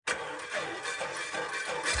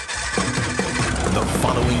The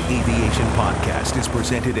following aviation podcast is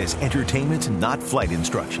presented as entertainment, not flight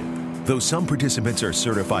instruction. Though some participants are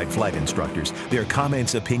certified flight instructors, their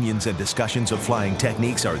comments, opinions, and discussions of flying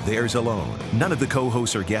techniques are theirs alone. None of the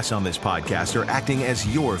co-hosts or guests on this podcast are acting as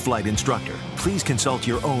your flight instructor. Please consult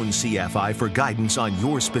your own CFI for guidance on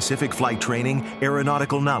your specific flight training,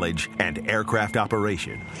 aeronautical knowledge, and aircraft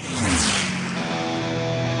operation.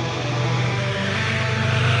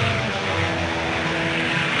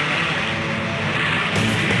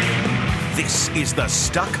 This is the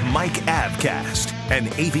Stuck Mike Avcast, an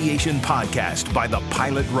aviation podcast by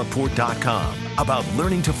thepilotreport.com about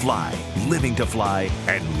learning to fly, living to fly,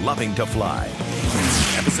 and loving to fly.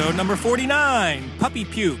 Episode number 49, Puppy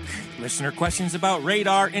Puke. Listener questions about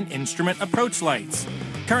radar and instrument approach lights.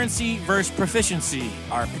 Currency versus proficiency.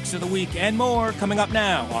 Our picks of the week and more coming up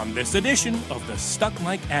now on this edition of the Stuck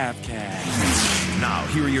Mike Avcast. Now,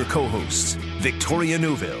 here are your co-hosts, Victoria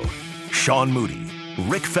Neuville, Sean Moody,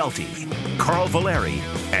 Rick Felty, Carl Valeri,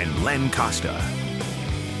 and Len Costa.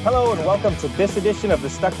 Hello and welcome to this edition of the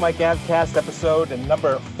Stuck Mike Avcast, episode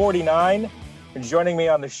number 49. And joining me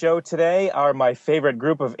on the show today are my favorite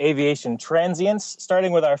group of aviation transients,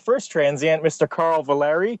 starting with our first transient, Mr. Carl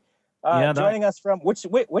Valeri. Joining us from, which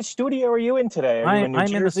studio are you in today? Are you in New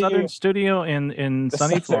Jersey? I'm in the southern studio in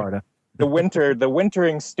sunny Florida. The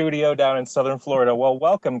wintering studio down in southern Florida. Well,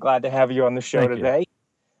 welcome. Glad to have you on the show today.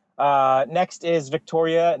 Next is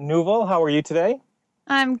Victoria Neuville. How are you today?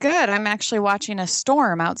 I'm good. I'm actually watching a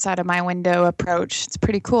storm outside of my window approach. It's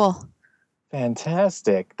pretty cool.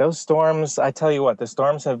 Fantastic. Those storms, I tell you what, the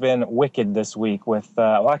storms have been wicked this week with,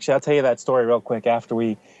 actually, I'll tell you that story real quick after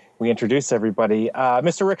we introduce everybody.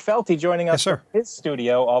 Mr. Rick Felty joining us from his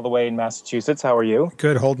studio all the way in Massachusetts. How are you?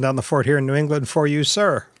 Good. Holding down the fort here in New England for you,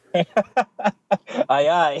 sir. Aye,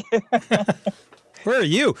 aye. Where are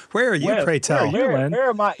you? Pray tell? Where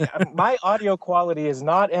am I? My audio quality is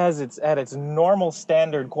not at its normal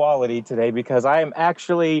standard quality today because I am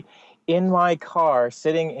actually in my car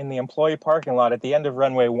sitting in the employee parking lot at the end of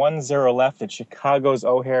runway 10 left at Chicago's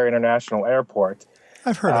O'Hare International Airport.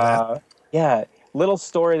 I've heard of that. Yeah, little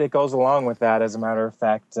story that goes along with that, as a matter of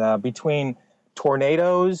fact. Between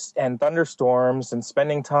tornadoes and thunderstorms and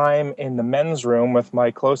spending time in the men's room with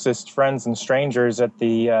my closest friends and strangers at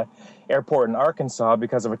the airport in Arkansas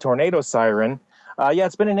because of a tornado siren.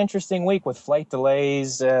 It's been an interesting week with flight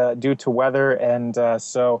delays due to weather, and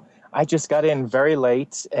so I just got in very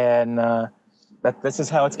late, and this is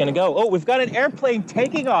how it's going to go. Oh, we've got an airplane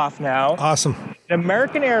taking off now. Awesome. An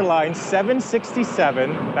American Airlines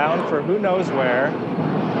 767 bound for who knows where.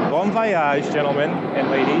 Bon voyage, gentlemen and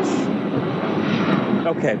ladies.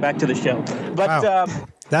 Okay, back to the show. But wow.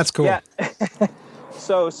 That's cool. Yeah.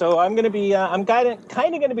 So I'm going to be I'm kind of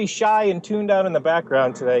going to be shy and tuned out in the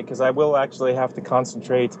background today because I will actually have to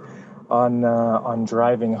concentrate on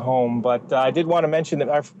driving home. But I did want to mention that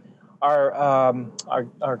our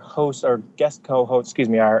host, our guest co-host,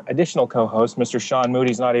 our additional co-host, Mr. Sean Moody,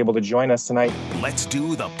 is not able to join us tonight. Let's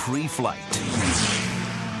do the pre-flight.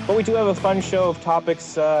 But we do have a fun show of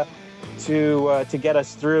topics to get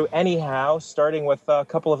us through anyhow, starting with a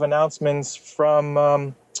couple of announcements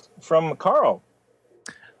from Carl.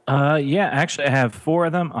 Actually, I have 4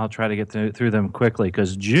 of them. I'll try to get through them quickly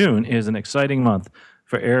because June is an exciting month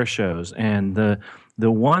for air shows. And the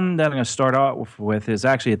one that I'm going to start off with is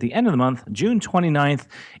actually at the end of the month, June 29th.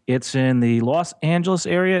 It's in the Los Angeles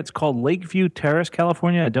area. It's called Lakeview Terrace,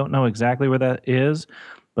 California. I don't know exactly where that is,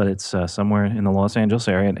 but it's somewhere in the Los Angeles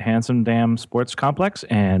area at Handsome Dam Sports Complex,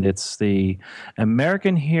 and it's the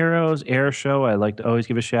American Heroes Air Show. I like to always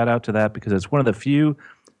give a shout out to that because it's one of the few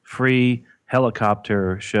free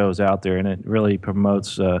helicopter shows out there, and it really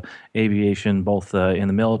promotes aviation both in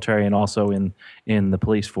the military and also in the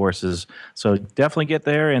police forces. So definitely get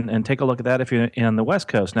there and take a look at that if you're on the West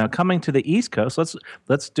Coast. Now, coming to the East Coast,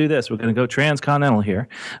 let's do this. We're going to go transcontinental here.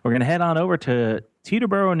 We're going to head on over to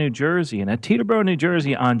Teterboro, New Jersey. And at Teterboro, New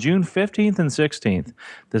Jersey on June 15th and 16th,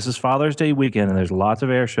 this is Father's Day weekend, and there's lots of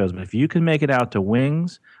air shows. But if you can make it out to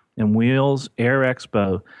Wings and Wheels Air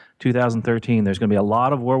Expo 2013, there's going to be a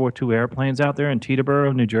lot of World War II airplanes out there in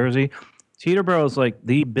Teterboro, New Jersey. Teterboro is like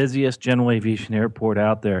the busiest general aviation airport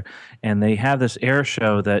out there, and they have this air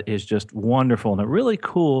show that is just wonderful and a really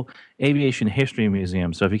cool aviation history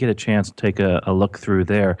museum. So if you get a chance to take a look through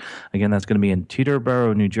there, again, that's going to be in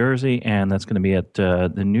Teterboro, New Jersey, and that's going to be at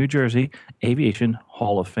the New Jersey Aviation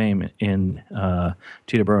Hall of Fame in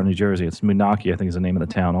Teterboro, New Jersey. It's Moonachie, I think is the name of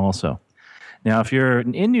the town also. Now, if you're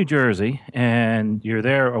in New Jersey and you're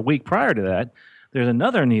there a week prior to that, there's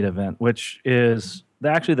another neat event, which is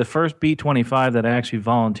actually the first B-25 that I actually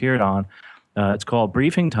volunteered on. It's called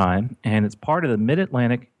Briefing Time, and it's part of the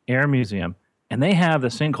Mid-Atlantic Air Museum And they have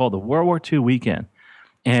this thing called the World War II weekend.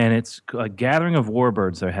 And it's a gathering of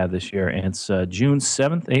warbirds they had this year. And it's June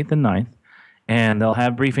 7th, 8th, and 9th. And they'll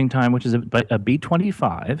have briefing time, which is a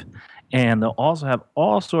B-25. And they'll also have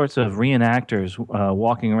all sorts of reenactors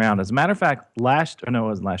walking around. As a matter of fact, it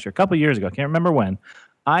wasn't last year, a couple of years ago, I can't remember when,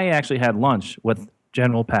 I actually had lunch with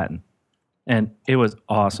General Patton. And it was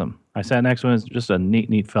awesome. I sat next to him. He's just a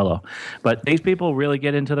neat fellow. But these people really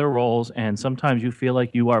get into their roles, and sometimes you feel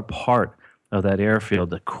like you are part of that airfield.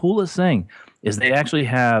 The coolest thing is they actually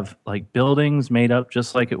have like buildings made up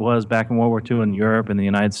just like it was back in World War II in Europe and the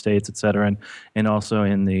United States, et cetera, and also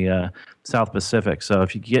in the South Pacific. So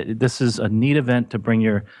if you this is a neat event to bring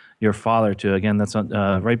your father to. Again, that's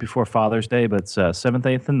right before Father's Day, but it's 7th,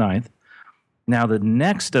 8th, and 9th. Now, the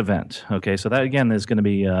next event, okay, so that, again, is going to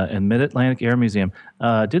be in Mid-Atlantic Air Museum.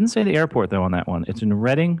 Didn't say the airport, though, on that one. It's in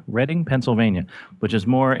Reading, Pennsylvania, which is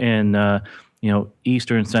more in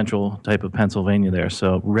eastern central type of Pennsylvania there.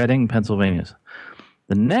 So Reading, Pennsylvania.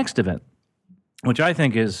 The next event, which I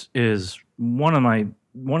think is one of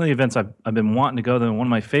the events I've been wanting to go to, one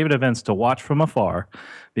of my favorite events to watch from afar,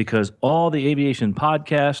 because all the aviation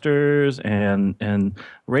podcasters and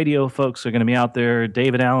radio folks are going to be out there.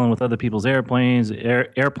 David Allen with Other People's Airplanes,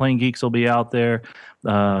 Airplane Geeks will be out there.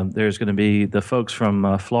 There's going to be the folks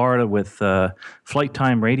from Florida with Flight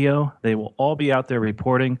Time Radio. They will all be out there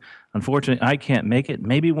reporting. Unfortunately, I can't make it.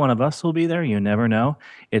 Maybe one of us will be there. You never know.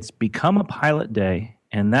 It's Become a Pilot Day,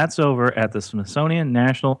 and that's over at the Smithsonian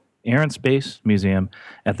National Air and Space Museum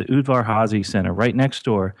at the Udvar Hazy Center right next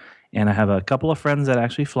door. And I have a couple of friends that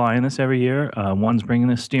actually fly in this every year. One's bringing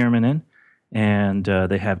a Stearman in, and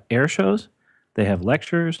they have air shows, they have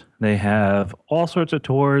lectures, they have all sorts of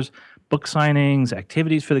tours, book signings,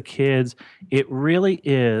 activities for the kids. It really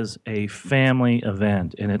is a family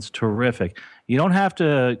event, and it's terrific. You don't have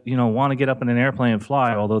to, want to get up in an airplane and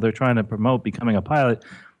fly, although they're trying to promote becoming a pilot.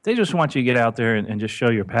 They just want you to get out there and just show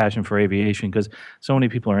your passion for aviation, because so many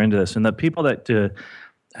people are into this. And the people that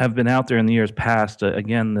have been out there in the years past,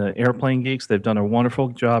 again, the Airplane Geeks, they've done a wonderful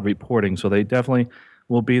job reporting, so they definitely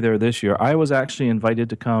will be there this year. I was actually invited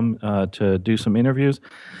to come to do some interviews.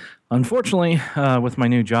 Unfortunately, with my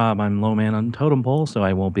new job, I'm low man on the totem pole, so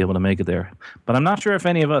I won't be able to make it there. But I'm not sure if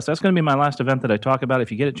any of us, that's going to be my last event that I talk about. If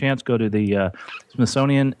you get a chance, go to the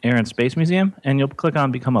Smithsonian Air and Space Museum, and you'll click on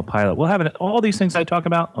Become a Pilot. We'll have it, all these things I talk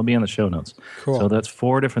about will be in the show notes. Cool. So that's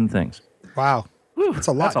 4 different things. Wow. Whew, that's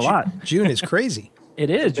a lot. That's a lot. June is crazy. It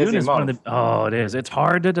is. June is one of the. Oh, it is. It's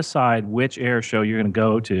hard to decide which air show you're going to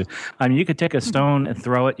go to. I mean, you could take a stone and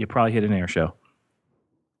throw it. You probably hit an air show.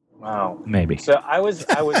 Wow. Maybe. So I was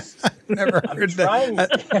never heard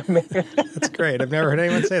that. That's great. I've never heard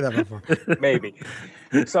anyone say that before. Maybe.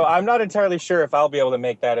 So I'm not entirely sure if I'll be able to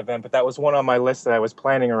make that event, but that was one on my list that I was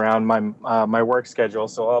planning around my work schedule.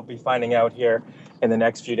 So I'll be finding out here in the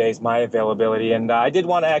next few days my availability. And I did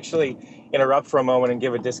want to actually interrupt for a moment and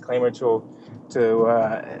give a disclaimer from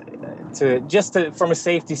a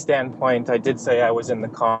safety standpoint. I did say I was in the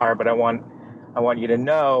car, but I want you to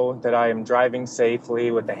know that I am driving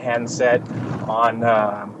safely with the handset on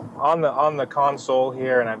the console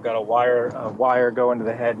here, and I've got a wire going to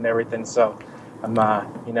the head and everything. So I'm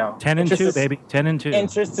 10 and 2, baby. 10 and 2.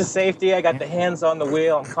 Interest to safety. I got the hands on the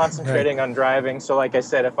wheel. I'm concentrating on driving. So like I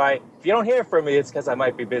said, if you don't hear from me, it's because I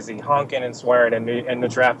might be busy honking and swearing in the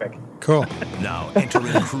traffic. Cool. Now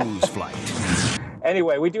entering cruise flight.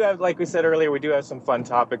 Anyway, we do have, like we said earlier, we do have some fun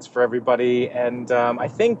topics for everybody. And I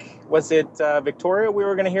think, was it Victoria we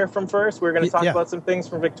were going to hear from first? We were going to talk about some things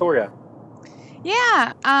from Victoria.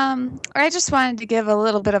 Yeah. I just wanted to give a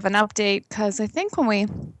little bit of an update, because I think when we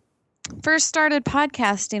first started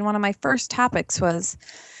podcasting, one of my first topics was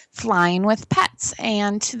flying with pets.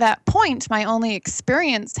 And to that point, my only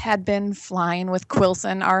experience had been flying with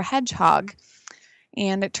Quilson, our hedgehog.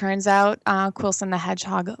 And it turns out Quilson the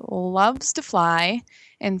hedgehog loves to fly.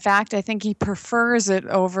 In fact, I think he prefers it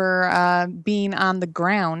over being on the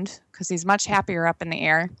ground, because he's much happier up in the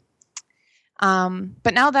air.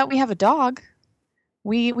 But now that we have a dog,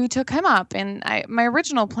 we took him up. And my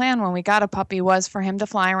original plan when we got a puppy was for him to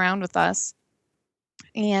fly around with us.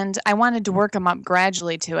 And I wanted to work him up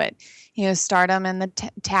gradually to it. Start him in the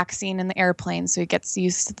taxiing in the airplane so he gets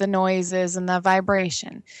used to the noises and the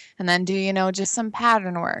vibration. And then do, just some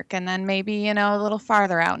pattern work. And then maybe, a little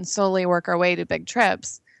farther out and slowly work our way to big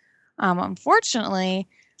trips. Unfortunately,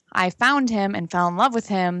 I found him and fell in love with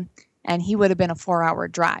him, and he would have been a 4-hour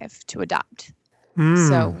drive to adopt.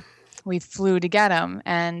 So we flew to get him,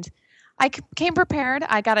 and I came prepared.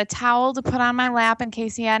 I got a towel to put on my lap in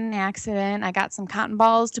case he had an accident. I got some cotton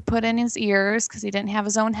balls to put in his ears because he didn't have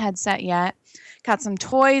his own headset yet. Got some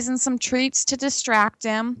toys and some treats to distract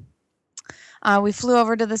him. We flew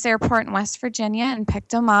over to this airport in West Virginia and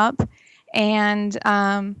picked him up and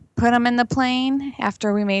put him in the plane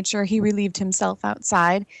after we made sure he relieved himself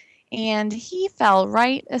outside. And he fell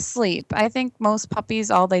right asleep. I think most puppies,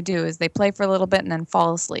 all they do is they play for a little bit and then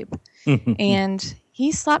fall asleep. And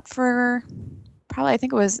he slept for probably, I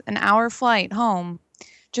think it was an hour flight home,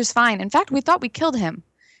 just fine. In fact, we thought we killed him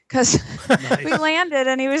because we landed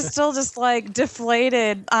and he was still just like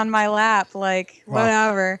deflated on my lap, like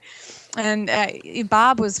whatever. And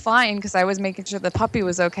Bob was fine because I was making sure the puppy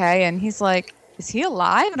was okay. And he's like, is he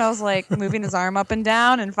alive? And I was like moving his arm up and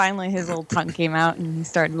down. And finally his little tongue came out and he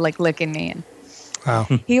started like licking me. And wow.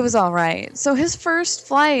 He was all right. So his first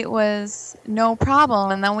flight was no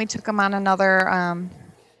problem. And then we took him on another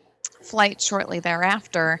flight shortly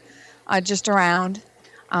thereafter, just around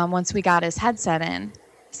once we got his headset in,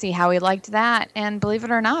 see how he liked that. And believe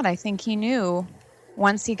it or not, I think he knew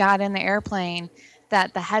once he got in the airplane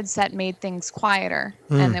that the headset made things quieter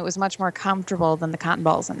and it was much more comfortable than the cotton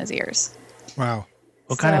balls in his ears. Wow.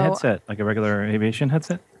 What kind of headset? Like a regular aviation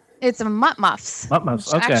headset? It's a Mutt Muffs. Mutt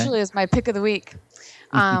Muffs, which okay. actually is my pick of the week.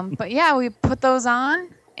 But yeah, we put those on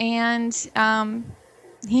and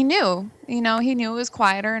he knew it was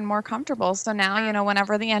quieter and more comfortable. So now,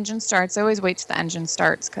 whenever the engine starts, I always wait till the engine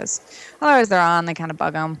starts because otherwise they're on, they kind of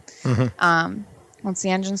bug them. Once the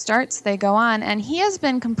engine starts, they go on. And he has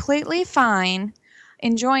been completely fine,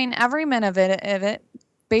 enjoying every minute of it.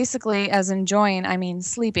 Basically, as enjoying, I mean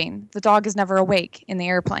sleeping. The dog is never awake in the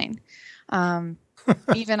airplane. Even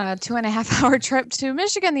a 2.5-hour trip to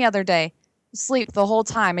Michigan the other day, sleep the whole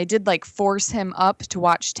time. I did force him up to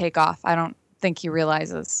watch takeoff. I don't think he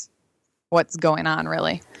realizes what's going on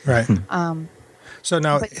really. Right. So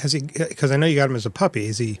now, has he? Because I know you got him as a puppy.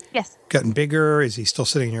 Is he gotten bigger? Is he still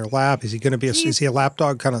sitting in your lap? Is he going to be? Is he a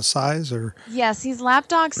lapdog kind of size or? Yes, he's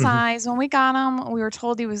lapdog size. When we got him, we were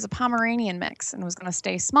told he was a Pomeranian mix and was going to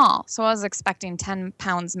stay small. So I was expecting 10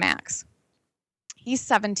 pounds max. He's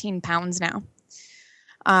 17 pounds now.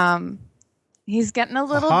 He's getting a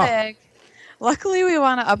little big. Luckily, we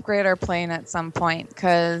want to upgrade our plane at some point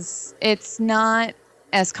because it's not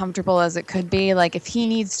as comfortable as it could be. Like if he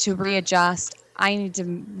needs to readjust, I need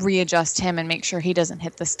to readjust him and make sure he doesn't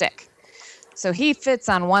hit the stick. So he fits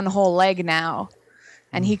on one whole leg now,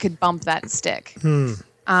 and he could bump that stick.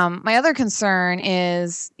 My other concern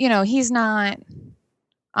is, he's not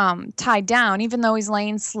tied down. Even though he's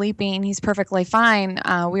laying sleeping, he's perfectly fine.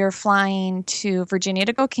 We were flying to Virginia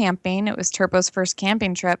to go camping. It was Turbo's first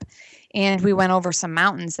camping trip, and we went over some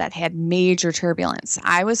mountains that had major turbulence.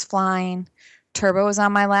 I was flying. Turbo was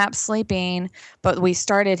on my lap sleeping, but we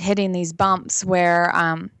started hitting these bumps where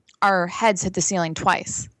our heads hit the ceiling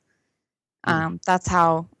twice. That's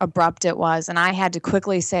how abrupt it was. And I had to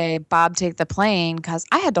quickly say, Bob, take the plane, because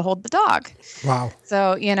I had to hold the dog. Wow.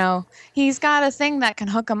 So, he's got a thing that can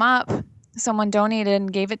hook him up. Someone donated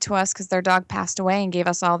and gave it to us because their dog passed away and gave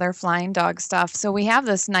us all their flying dog stuff. So we have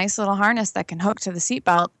this nice little harness that can hook to the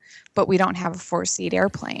seatbelt, but we don't have a 4-seat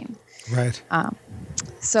airplane. Right.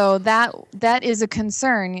 So that is a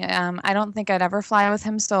concern. I don't think I'd ever fly with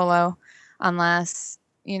him solo unless,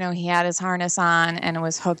 he had his harness on and it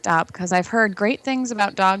was hooked up, because I've heard great things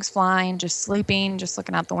about dogs flying, just sleeping, just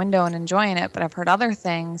looking out the window and enjoying it. But I've heard other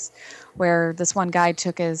things where this one guy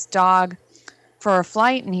took his dog for a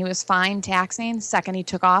flight and he was fine taxiing. The second he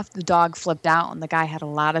took off, the dog flipped out and the guy had a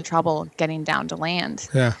lot of trouble getting down to land.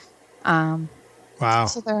 Yeah. Wow.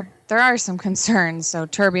 So there are some concerns. So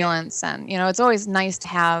turbulence, and it's always nice to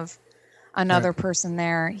have another person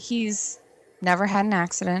there. He's never had an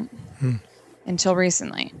accident until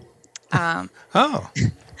recently. I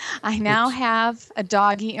now have a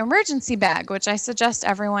doggy emergency bag, which I suggest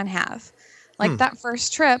everyone have. That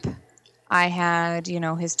first trip, I had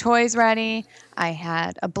his toys ready. I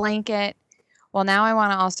had a blanket. Well, now I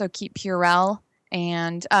want to also keep Purell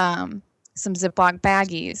and some Ziploc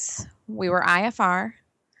baggies. We were IFR,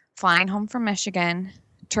 flying home from Michigan.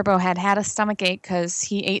 Turbo had a stomach ache because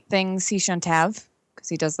he ate things he shouldn't have, because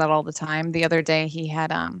he does that all the time. The other day he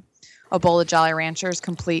had a bowl of Jolly Ranchers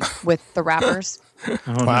complete with the wrappers.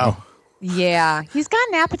 Oh, wow. Yeah, he's got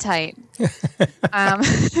an appetite.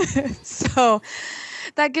 So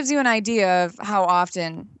that gives you an idea of how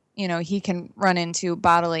often, he can run into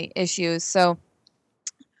bodily issues. So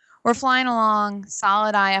we're flying along,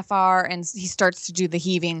 solid IFR, and he starts to do the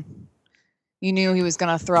heaving. You knew he was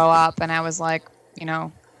going to throw up, and I was like,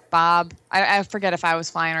 Bob, I forget if I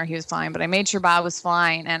was flying or he was flying, but I made sure Bob was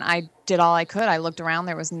flying, and I did all I could. I looked around.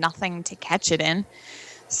 There was nothing to catch it in.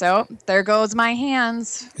 So there goes my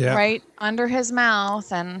hands right under his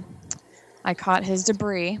mouth, and I caught his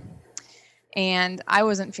debris. and I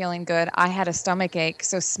wasn't feeling good. I had a stomach ache,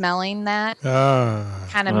 so smelling that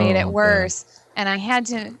kind of made it worse. Yeah. And I had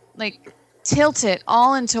to like tilt it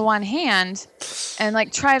all into one hand and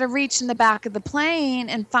like try to reach in the back of the plane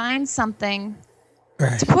and find something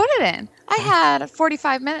to put it in. I had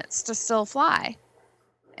 45 minutes to still fly.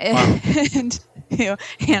 Wow. And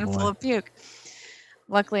handful of puke.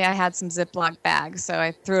 Luckily, I had some Ziploc bags, so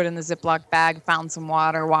I threw it in the Ziploc bag, found some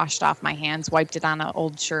water, washed off my hands, wiped it on an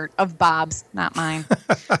old shirt of Bob's, not mine.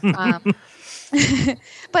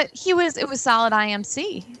 But it was solid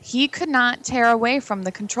IMC. He could not tear away from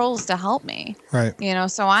the controls to help me. Right.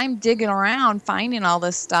 So I'm digging around, finding all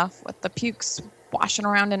this stuff with the pukes washing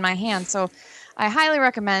around in my hands. So I highly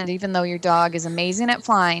recommend, even though your dog is amazing at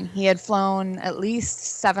flying, he had flown at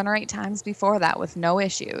least 7 or 8 times before that with no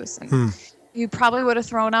issues. And you probably would have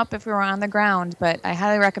thrown up if we were on the ground, but I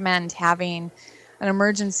highly recommend having an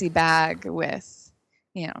emergency bag with,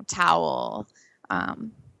 towel,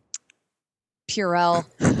 Purell.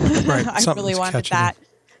 Right. I really wanted that.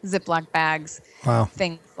 Ziploc bags. Wow.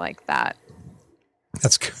 Things like that.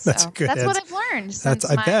 That's good. That's good. That's what I've learned.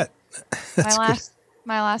 I bet.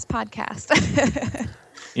 My last podcast.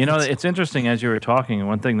 It's interesting as you were talking.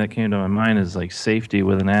 One thing that came to my mind is like safety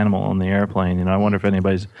with an animal on the airplane. I wonder if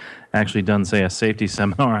anybody's actually done, say, a safety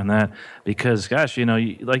seminar on that. Because, gosh,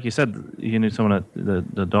 like you said, you knew someone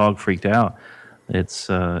that the dog freaked out. It's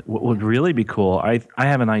what would really be cool. I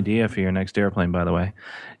have an idea for your next airplane, by the way.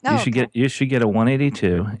 You should get a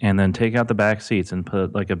 182 and then take out the back seats and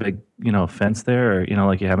put like a big fence there, or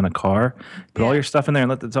like you have in a car. Put all your stuff in there and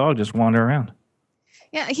let the dog just wander around.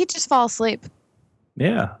 Yeah, he'd just fall asleep.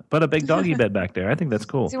 Yeah, put a big doggy bed back there. I think that's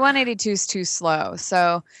cool. See, 182 is too slow.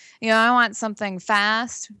 So, I want something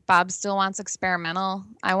fast. Bob still wants experimental.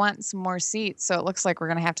 I want some more seats. So it looks like we're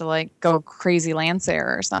going to have to like go crazy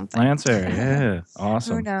Lancer or something. Lancer, yeah.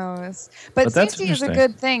 Awesome. Who knows? But safety is a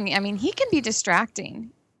good thing. I mean, he can be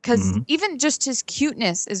distracting because even just his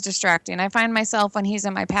cuteness is distracting. I find myself when he's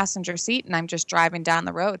in my passenger seat and I'm just driving down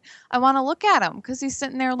the road, I want to look at him because he's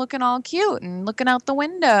sitting there looking all cute and looking out the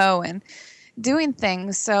window and doing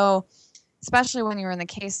things. So especially when you're in the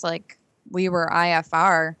case like we were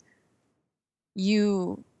IFR,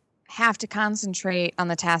 you have to concentrate on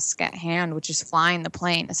the task at hand, which is flying the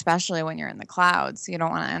plane, especially when you're in the clouds. You don't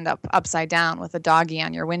want to end up upside down with a doggy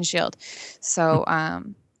on your windshield. So,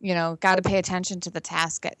 got to pay attention to the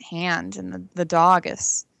task at hand, and the dog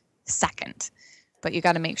is second. But you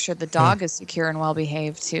got to make sure the dog is secure and well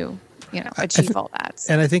behaved to, achieve all that.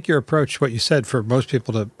 So. And I think your approach, what you said, for most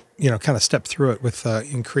people to, kind of step through it with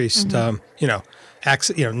increased,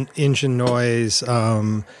 engine noise,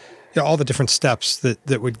 all the different steps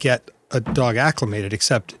that would get a dog acclimated,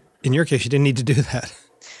 except in your case, you didn't need to do that.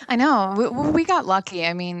 I know. We got lucky.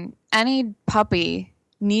 I mean, any puppy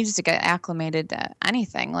needs to get acclimated to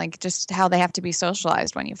anything, like just how they have to be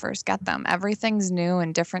socialized when you first get them. Everything's new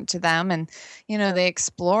and different to them. And, they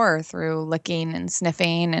explore through licking and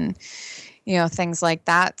sniffing and, things like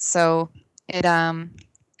that. So it,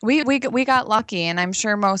 we got lucky, and I'm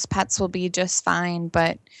sure most pets will be just fine,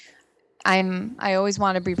 but I always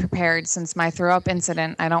want to be prepared since my throw up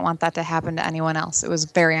incident. I don't want that to happen to anyone else. It was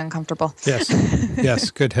very uncomfortable. Yes.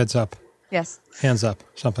 Yes. Good heads up. Yes. Hands up.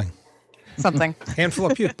 Something. Handful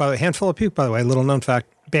of puke, by the way. Little known fact,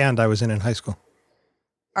 band I was in high school.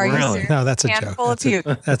 Are you serious? No, that's a Handful joke. Of puke.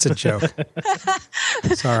 That's a joke.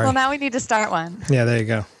 Sorry. Well, now we need to start one. Yeah, there you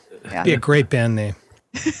go. Yeah. Be a great band name.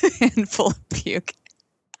 Handful of puke.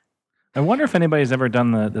 I wonder if anybody's ever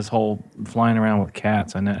done this whole flying around with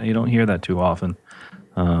cats. I know you don't hear that too often.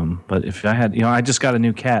 But if I had, I just got a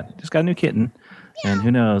new cat, just got a new kitten. Meow. And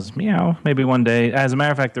who knows, maybe one day. As a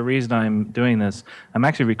matter of fact, the reason I'm doing this, I'm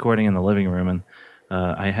actually recording in the living room, and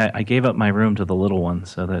I gave up my room to the little one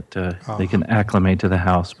so that they can acclimate to the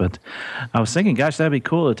house. But I was thinking, gosh, that'd be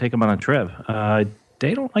cool to take them on a trip.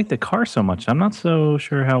 They don't like the car so much. I'm not so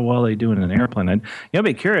sure how well they do in an airplane. I'd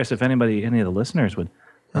be curious if any of the listeners would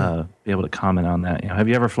be able to comment on that. Have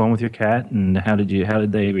you ever flown with your cat, and how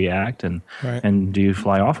did they react, and do you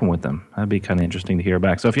fly often with them? That'd be kind of interesting to hear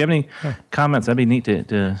back. So if you have any comments, that'd be neat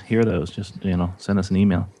to hear those. Just send us an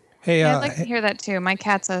email. Hey, I'd like to hear that too. My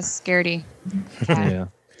cat's a scaredy cat. Yeah.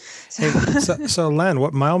 Hey, so Len,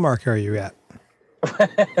 what mile marker are you at?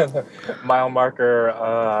 Mile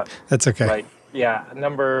marker. That's okay.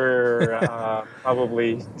 Number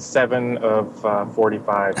probably 7 of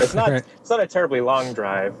 45. It's not. Right. It's not a terribly long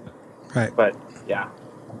drive. Right. But yeah.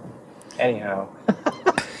 Anyhow.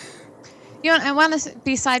 I want to,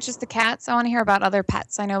 besides just the cats, I want to hear about other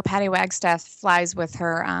pets. I know Patty Wagstaff flies with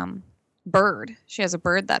her bird. She has a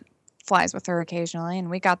bird that flies with her occasionally, and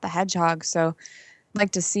we got the hedgehog. So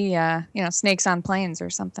like to see, snakes on planes or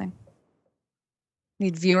something.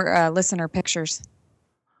 Need listener pictures.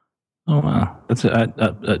 Oh wow, that's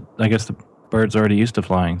I guess the bird's already used to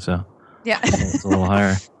flying, so yeah, it's a little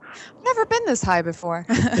higher. Never been this high before.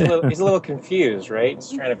 He's a little confused, right? He's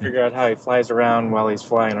trying to figure out how he flies around while he's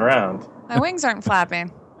flying around. My wings aren't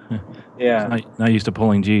flapping. Yeah, not used to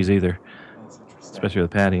pulling G's either, especially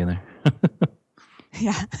with Patty in there.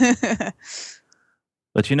 Yeah.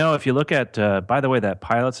 But if you look at, by the way, that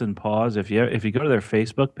Pilots and Paws, if you go to their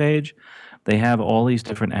Facebook page, they have all these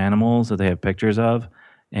different animals that they have pictures of.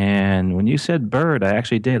 And when you said bird, I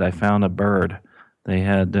actually did. I found a bird. They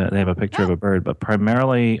have a picture of a bird, but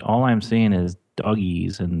primarily all I'm seeing is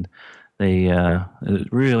doggies, and they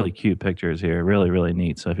really cute pictures here. Really, really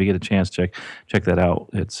neat. So if you get a chance, check that out.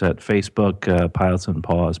 It's at Facebook Pilots and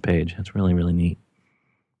Paws page. It's really, really neat.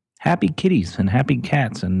 Happy kitties and happy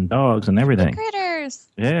cats and dogs and everything. Critters.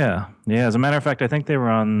 Yeah. As a matter of fact, I think they were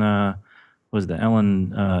on was the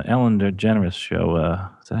Ellen DeGeneres show.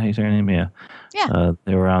 Is that how you say her name? Yeah. Yeah.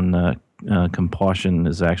 They were on Compassion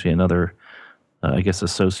is actually another, I guess,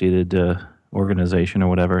 associated organization or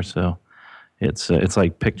whatever. So it's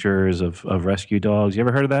like pictures of rescue dogs. You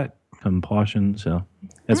ever heard of that? Compassion. So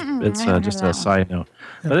it's just a side note,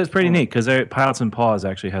 but it's pretty neat because Pilots and Paws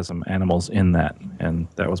actually has some animals in that, and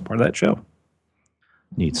that was part of that show.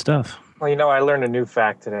 Neat stuff. Well, I learned a new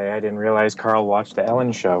fact today. I didn't realize Carl watched the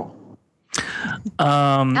Ellen show.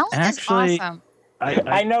 Ellen actually, is awesome.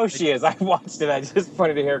 I know she is. I watched it. I just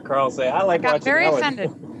wanted to hear Carl say, "I like watching very Ellen."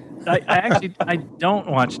 offended. I don't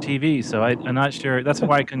watch TV, so I'm not sure. That's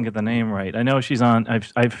why I couldn't get the name right. I know she's on.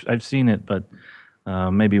 I've seen it, but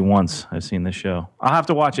maybe once I've seen the show. I'll have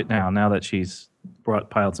to watch it now that she's brought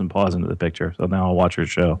Pilots and Paws into the picture. So now I'll watch her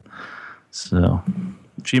show. So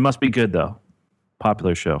she must be good though.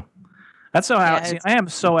 Popular show. That's so I am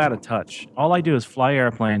so out of touch. All I do is fly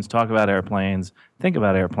airplanes, talk about airplanes, think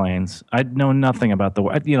about airplanes. I know nothing about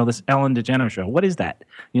this Ellen DeGeneres show. What is that?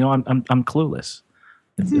 I'm clueless.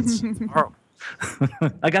 It's horrible.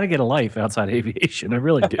 I got to get a life outside aviation. I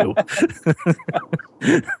really do.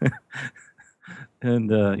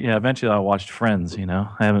 And eventually I watched Friends.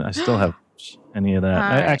 I still haven't watched any of that.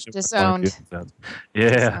 I actually disowned.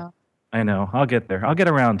 Yeah, I know. I'll get there. I'll get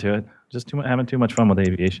around to it. Just having too much fun with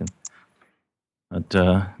aviation.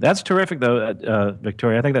 But that's terrific, though,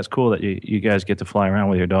 Victoria. I think that's cool that you guys get to fly around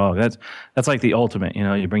with your dog. That's like the ultimate.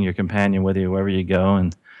 You bring your companion with you wherever you go,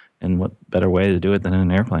 and what better way to do it than in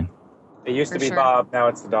an airplane? It used to be Bob. Now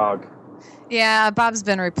it's the dog. Yeah, Bob's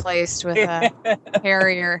been replaced with a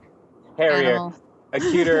Harrier. Animal. A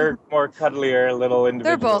cuter, more cuddlier little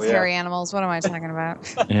individual. They're both hairy animals. What am I talking about?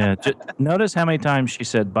 Yeah. Notice how many times she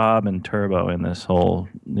said Bob and Turbo in this whole,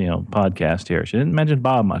 podcast here. She didn't mention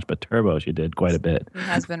Bob much, but Turbo she did quite a bit. He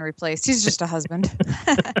has been replaced. He's just a husband.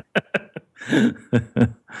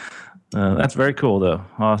 That's very cool, though.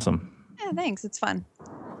 Awesome. Yeah, thanks. It's fun.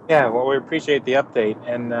 Yeah, well, we appreciate the update.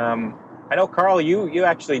 And I know, Carl, you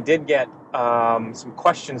actually did get some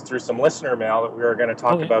questions through some listener mail that we were going to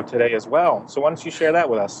talk about today as well. So why don't you share that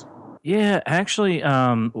with us? Yeah, actually,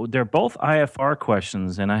 they're both IFR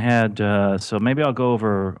questions, and I had so maybe I'll go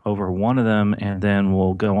over one of them, and then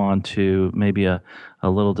we'll go on to maybe a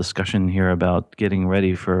little discussion here about getting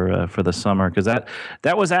ready for the summer, because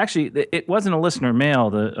that was actually, it wasn't a listener mail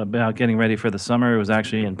about getting ready for the summer. It was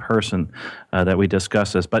actually in person that we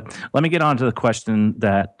discussed this. But let me get on to the question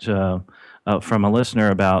that from a listener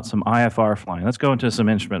about some IFR flying. Let's go into some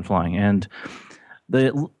instrument flying. And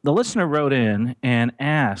the listener wrote in and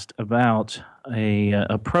asked about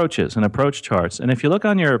approaches and approach charts. And if you look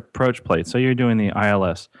on your approach plate, so you're doing the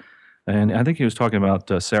ILS, and I think he was talking about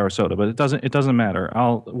Sarasota, but it doesn't matter.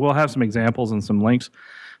 We'll have some examples and some links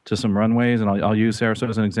to some runways, and I'll use Sarasota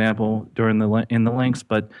as an example in the links.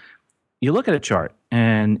 But you look at a chart,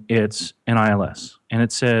 and it's an ILS, and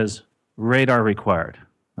it says radar required.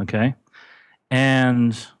 Okay.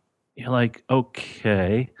 And you're like,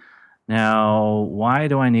 okay, now why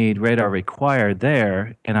do I need radar required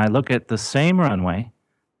there? And I look at the same runway,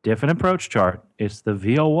 different approach chart. It's the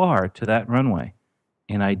VOR to that runway,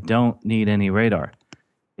 and I don't need any radar.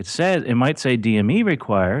 It might say DME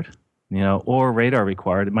required, or radar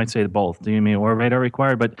required. It might say both, DME or radar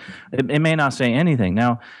required, but it may not say anything.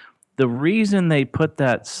 Now, the reason they put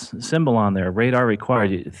that symbol on there, radar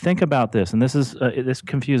required, think about this, and this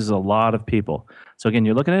confuses a lot of people. So again,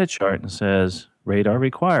 you're looking at a chart and it says radar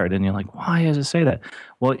required, and you're like, why does it say that?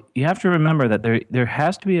 Well, you have to remember that there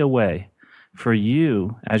has to be a way for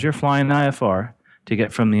you, as you're flying an IFR, to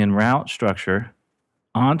get from the en route structure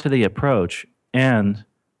onto the approach and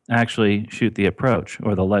actually shoot the approach,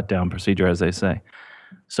 or the letdown procedure, as they say.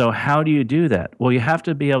 So how do you do that? Well, you have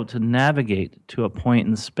to be able to navigate to a point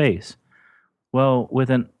in space. Well, with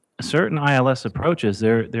certain ILS approaches,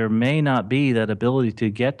 there may not be that ability to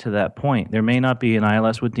get to that point. There may not be an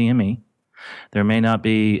ILS with DME. There may not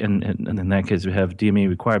be, and in that case, we have DME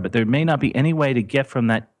required, but there may not be any way to get from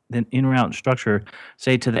that in-route structure,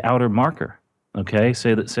 say, to the outer marker. Okay,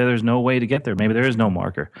 say there's no way to get there. Maybe there is no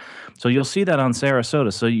marker. So you'll see that on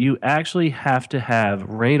Sarasota. So you actually have to have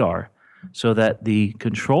radar so that the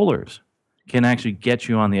controllers can actually get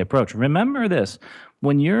you on the approach. Remember this.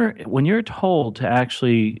 When you're told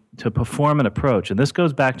to perform an approach, and this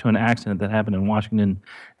goes back to an accident that happened in Washington,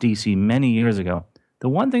 D.C. many years ago, the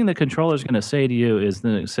one thing the controller is going to say to you is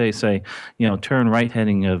say, turn right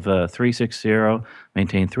heading of 360,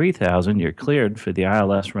 maintain 3000, you're cleared for the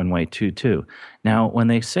ILS runway 22. Now, when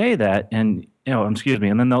they say that, and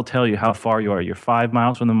then they'll tell you how far you are. You're 5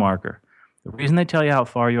 miles from the marker. The reason they tell you how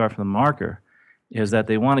far you are from the marker is that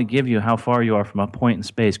they want to give you how far you are from a point in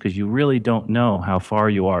space, because you really don't know how far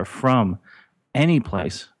you are from any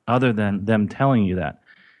place other than them telling you that.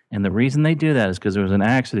 And the reason they do that is because there was an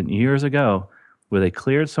accident years ago where they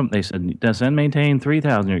cleared they said, descend, maintain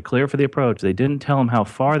 3,000, you're clear for the approach. They didn't tell them how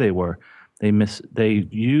far they were. They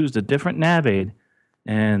used a different nav aid,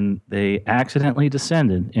 and they accidentally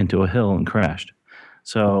descended into a hill and crashed.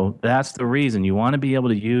 So that's the reason. You want to be able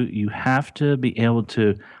to you have to be able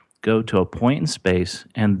to go to a point in space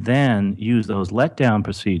and then use those letdown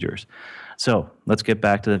procedures. So let's get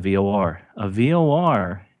back to the VOR. A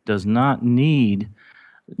VOR does not need,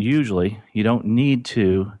 usually, you don't need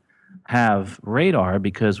to have radar,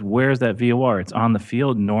 because where's that VOR? It's on the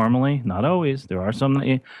field normally, not always. There are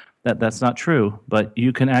some that's not true, but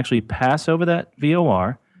you can actually pass over that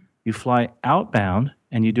VOR, you fly outbound,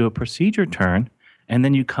 and you do a procedure turn, and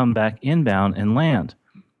then you come back inbound and land.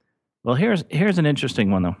 Well, here's an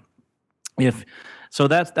interesting one, though. So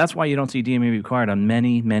that's why you don't see DME required on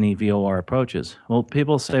many, many VOR approaches. Well,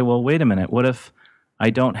 people say, well, wait a minute, what if I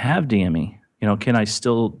don't have DME? Can I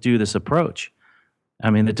still do this approach? I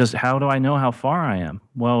mean, how do I know how far I am?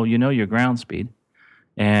 Well, you know your ground speed,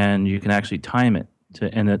 and you can actually time it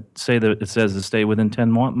it says to stay within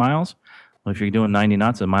 10 miles. Well, if you're doing 90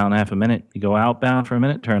 knots, a mile and a half a minute, you go outbound for a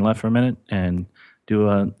minute, turn left for a minute, and do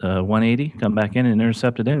a 180, come back in and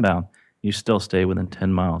intercept it inbound. You still stay within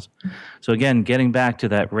 10 miles. So again, getting back to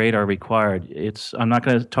that radar required, I'm not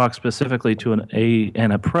going to talk specifically to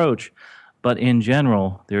an approach, but in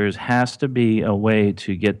general, there has to be a way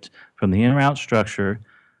to get from the in-route structure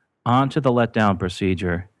onto the letdown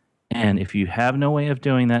procedure. And if you have no way of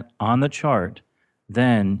doing that on the chart,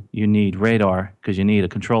 then you need radar, because you need a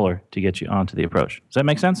controller to get you onto the approach. Does that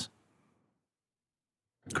make sense?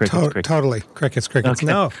 Crickets. Totally. Crickets. Okay.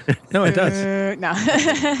 No, it does. No.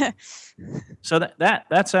 So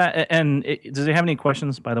that's and does he have any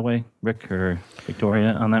questions, by the way, Rick or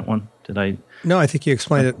Victoria, on that one? Did I? No, I think you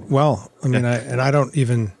explained it well. I mean, I don't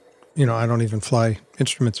even fly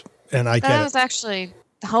instruments, and I get that was actually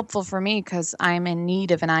helpful for me, because I'm in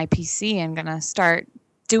need of an IPC and gonna start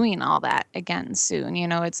doing all that again soon.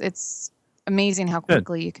 It's amazing how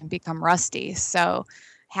quickly you can become rusty. So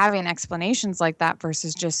having explanations like that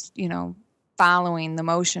versus just following the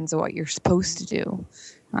motions of what you're supposed to do,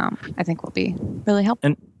 I think will be really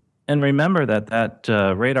helpful. And remember that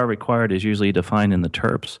radar required is usually defined in the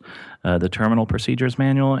TERPS, the Terminal Procedures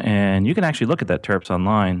Manual, and you can actually look at that TERPS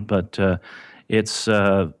online. But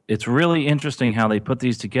it's really interesting how they put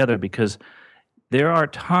these together, because there are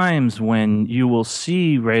times when you will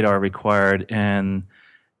see radar required and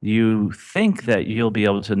you think that you'll be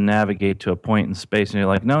able to navigate to a point in space, and you're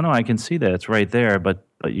like, no, I can see that. It's right there, but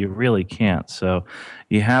you really can't. So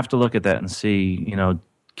you have to look at that and see,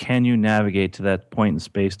 can you navigate to that point in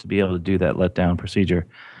space to be able to do that letdown procedure?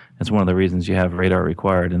 That's one of the reasons you have radar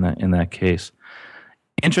required in that case.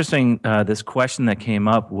 Interesting, this question that came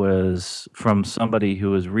up was from somebody who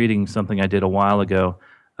was reading something I did a while ago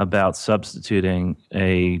about substituting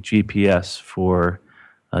a GPS for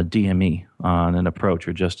a DME on an approach,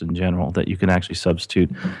 or just in general, that you can actually substitute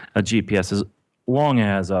a GPS as long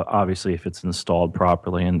as, obviously, if it's installed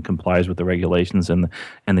properly and complies with the regulations and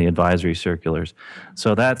the advisory circulars.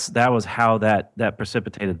 So that was how that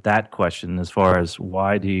precipitated that question, as far as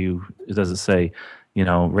why does it say,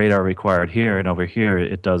 radar required here, and over here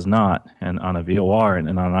it does not, and on a VOR and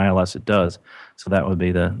on an ILS it does. So that would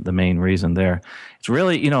be the main reason there. It's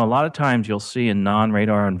really, a lot of times you'll see in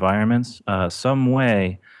non-radar environments some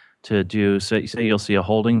way to do, say you'll see a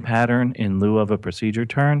holding pattern in lieu of a procedure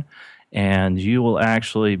turn, and you will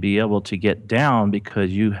actually be able to get down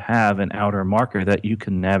because you have an outer marker that you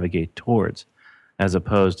can navigate towards, as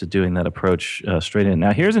opposed to doing that approach straight in.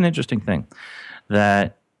 Now, here's an interesting thing.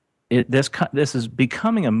 that this is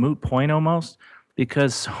becoming a moot point almost,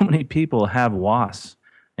 because so many people have WAAS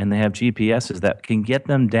and they have GPSs that can get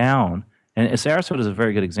them down. And Sarasota is a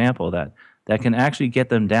very good example of that. That can actually get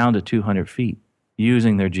them down to 200 feet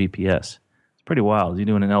using their GPS. It's pretty wild. You're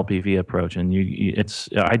doing an LPV approach, and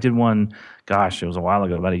I did one. Gosh, it was a while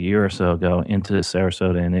ago, about a year or so ago, into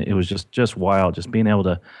Sarasota, and it was just wild. Just being able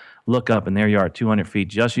to look up, and there you are, 200 feet,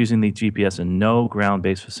 just using the GPS and no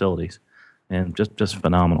ground-based facilities, and just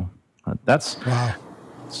phenomenal. That's wow.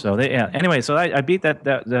 So anyway, so I beat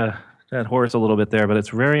that horse a little bit there, but it's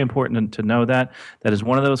very important to know that is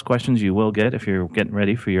one of those questions you will get if you're getting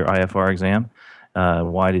ready for your IFR exam.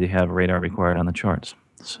 Why do they have radar required on the charts?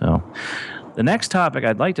 So the next topic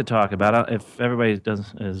I'd like to talk about, if everybody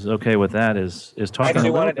is okay with that, is talking I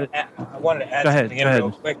wanted to add something in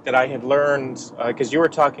real quick that I had learned, because you were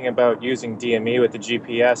talking about using DME with the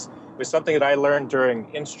GPS. It was something that I learned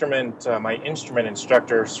during my instrument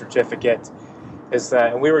instructor certificate.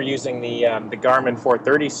 And we were using the Garmin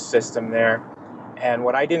 430 system there, and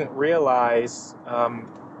what I didn't realize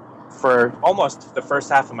for almost the first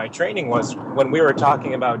half of my training was when we were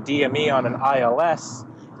talking about DME on an ILS,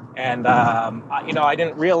 and I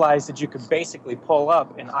didn't realize that you could basically pull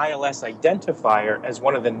up an ILS identifier as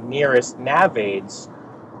one of the nearest nav aids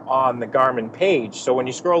on the Garmin page. So when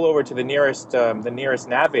you scroll over to the nearest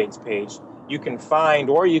nav aids page, you can find,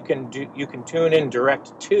 or you can tune in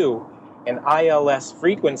direct to an ILS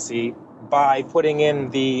frequency by putting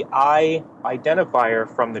in the I identifier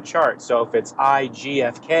from the chart. So if it's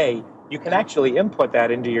IGFK, you can actually input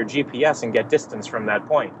that into your GPS and get distance from that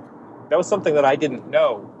point. That was something that I didn't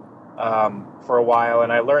know for a while,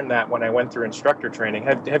 and I learned that when I went through instructor training.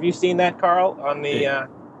 Have you seen that, Carl, on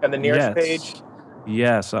the nearest page?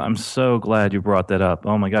 Yes, I'm so glad you brought that up.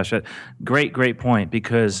 Oh my gosh, great point,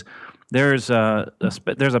 because there's an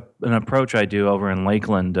approach I do over in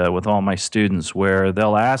Lakeland with all my students where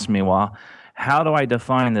they'll ask me, well, how do I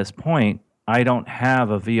define this point? I don't have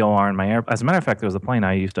a VOR in my air. As a matter of fact, there was a plane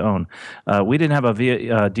I used to own. We didn't have a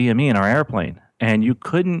DME in our airplane, and you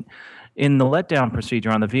couldn't, in the letdown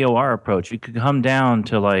procedure on the VOR approach, you could come down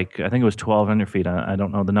to I think it was 1,200 feet. I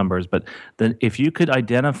don't know the numbers, but if you could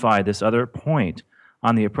identify this other point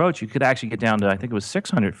on the approach, you could actually get down to, I think it was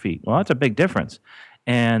 600 feet. Well, that's a big difference.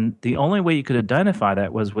 And the only way you could identify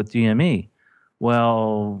that was with DME.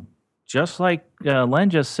 Well, just like Len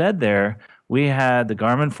just said there, we had the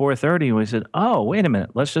Garmin 430, and we said, oh, wait a minute,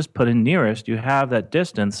 let's just put in nearest. You have that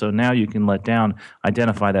distance, so now you can let down,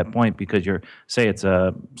 identify that point because say it's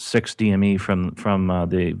a 6 DME from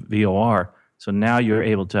the VOR. So now you're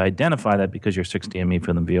able to identify that because you're 6 DME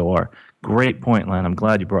from the VOR. Great point, Len. I'm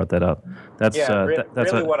glad you brought that up. That's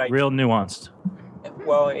really real nuanced.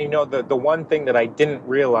 Well, the one thing that I didn't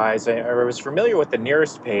realize, I was familiar with the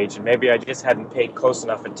nearest page, and maybe I just hadn't paid close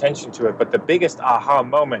enough attention to it, but the biggest aha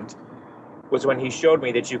moment was when he showed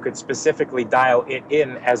me that you could specifically dial it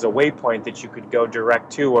in as a waypoint that you could go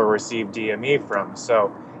direct to or receive DME from.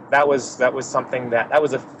 So that was something that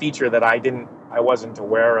was a feature that I wasn't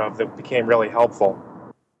aware of that became really helpful.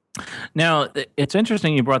 Now, it's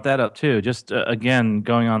interesting you brought that up too. Just again,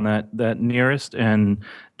 going on that nearest and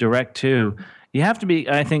direct to, you have to be,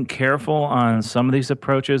 I think, careful on some of these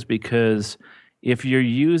approaches, because if you're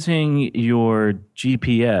using your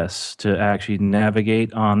GPS to actually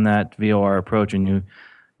navigate on that VOR approach and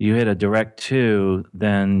you hit a direct to,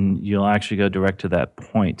 then you'll actually go direct to that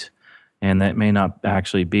point. And that may not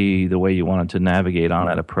actually be the way you wanted to navigate on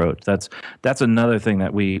that approach. That's another thing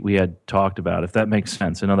that we had talked about, if that makes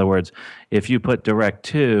sense. In other words, if you put direct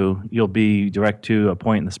to, you'll be direct to a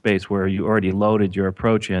point in the space where you already loaded your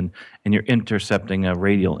approach in, and you're intercepting a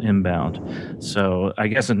radial inbound. So I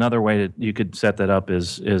guess another way that you could set that up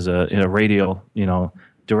is a radial,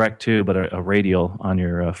 direct to, but a radial on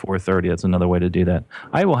your 430. That's another way to do that.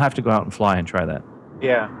 I will have to go out and fly and try that.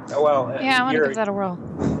 Yeah. Well. Yeah, I want to give that a whirl.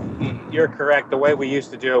 You're correct. The way we used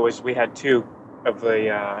to do it was we had two of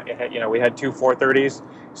the, we had two 430s.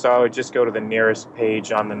 So I would just go to the nearest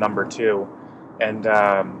page on the number 2, and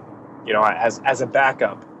as a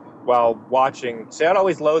backup while watching. So I'd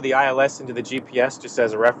always load the ILS into the GPS just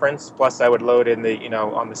as a reference. Plus, I would load in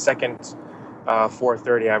on the second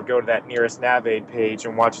 430. I would go to that nearest nav aid page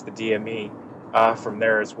and watch the DME from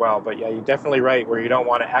there as well. But yeah, you're definitely right where you don't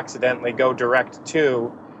want to accidentally go direct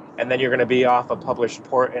to, and then you're going to be off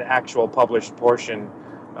an actual published portion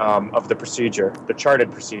of the procedure, the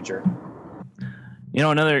charted procedure.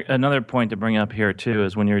 Another point to bring up here too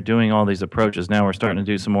is when you're doing all these approaches. Now we're starting to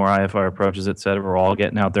do some more IFR approaches, et cetera. We're all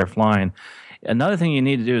getting out there flying. Another thing you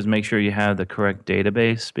need to do is make sure you have the correct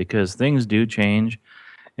database, because things do change.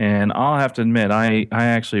 And I'll have to admit, I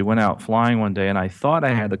actually went out flying one day, and I thought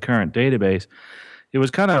I had the current database. It was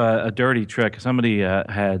kind of a dirty trick. Somebody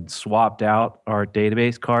had swapped out our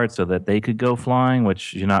database card so that they could go flying,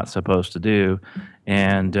 which you're not supposed to do.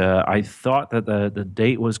 And I thought that the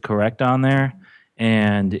date was correct on there,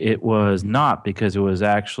 and it was not, because it was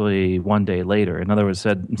actually one day later. In other words,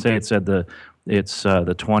 say it said the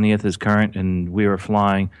 20th is current, and we were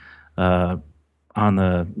flying on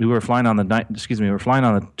the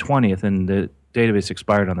 20th, and the database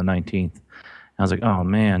expired on the 19th. I was like, oh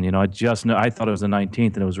man, I thought it was the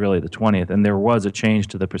 19th, and it was really the 20th, and there was a change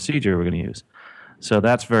to the procedure we're going to use. So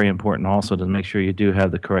that's very important also, to make sure you do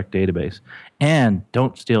have the correct database, and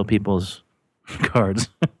don't steal people's cards.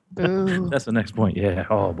 That's the next point. Yeah.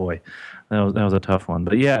 Oh boy, that was a tough one.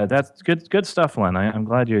 But yeah, that's good stuff, Len. I'm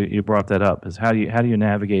glad you brought that up. Is how do you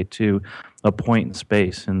navigate to a point in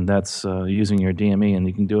space, and that's using your DME, and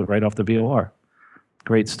you can do it right off the VOR.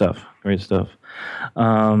 Great stuff.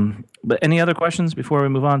 But any other questions before we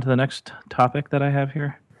move on to the next topic that I have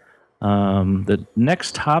here? The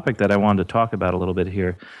next topic that I wanted to talk about a little bit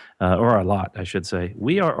here, or a lot, I should say.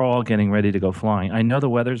 We are all getting ready to go flying. I know the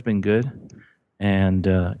weather's been good, and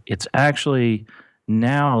it's actually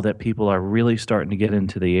now that people are really starting to get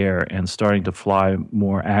into the air and starting to fly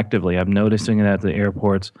more actively. I'm noticing it at the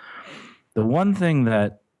airports. The one thing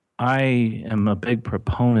that I am a big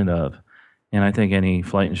proponent of, and I think any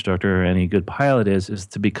flight instructor or any good pilot is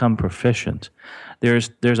to become proficient. There's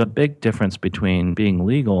a big difference between being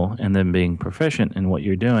legal and then being proficient in what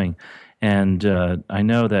you're doing. And I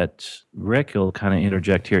know that Rick will kind of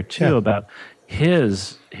interject here too about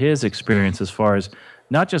his experience as far as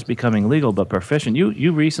not just becoming legal but proficient.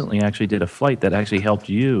 You recently actually did a flight that actually helped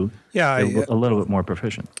you get a little bit more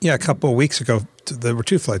proficient. Yeah, a couple of weeks ago, there were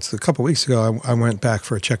two flights. A couple of weeks ago, I went back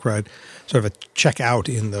for a check ride, sort of a check out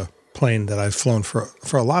in the plane that I've flown for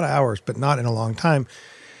a lot of hours, but not in a long time,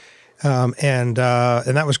 and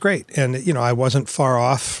that was great. And I wasn't far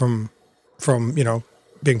off from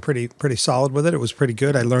being pretty solid with it. It was pretty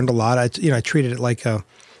good. I learned a lot. I treated it like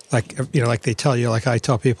they tell you, like I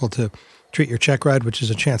tell people to treat your check ride, which is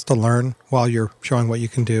a chance to learn while you're showing what you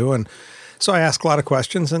can do. And so I asked a lot of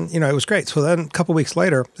questions, and it was great. So then a couple of weeks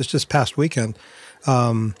later, this just past weekend,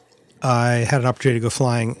 I had an opportunity to go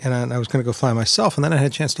flying, and I was going to go fly myself, and then I had a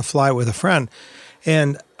chance to fly with a friend,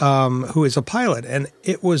 and who is a pilot, and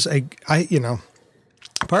it was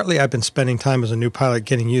partly I've been spending time as a new pilot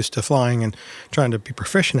getting used to flying and trying to be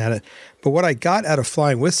proficient at it, but what I got out of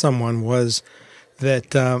flying with someone was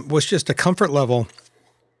that was just a comfort level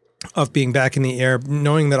of being back in the air,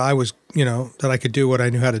 knowing that I was, that I could do what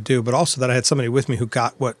I knew how to do, but also that I had somebody with me who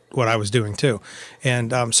got what I was doing too.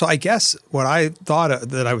 And so I guess what I thought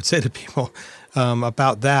that I would say to people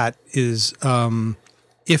about that is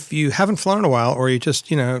if you haven't flown in a while, or you're just,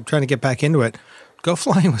 trying to get back into it, go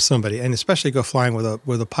flying with somebody, and especially go flying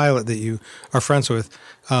with a pilot that you are friends with,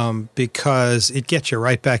 because it gets you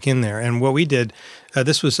right back in there. And what we did,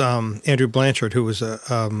 this was Andrew Blanchard, who was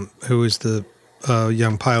the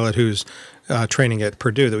young pilot who's training at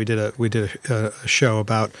Purdue, that we did a show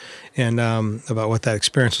about, and about what that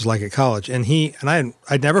experience was like at college. And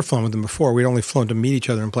I'd never flown with him before. We'd only flown to meet each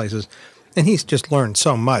other in places, and he's just learned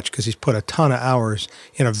so much because he's put a ton of hours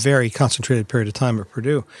in a very concentrated period of time at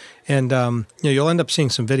Purdue. And you'll end up seeing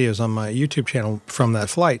some videos on my YouTube channel from that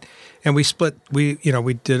flight. And we split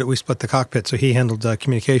the cockpit, so he handled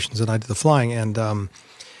communications and I did the flying, and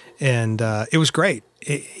it was great.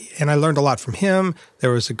 And I learned a lot from him. It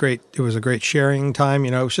was a great sharing time.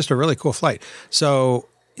 It was just a really cool flight. So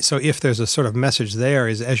if there's a sort of message there,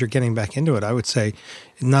 is as you're getting back into it, I would say,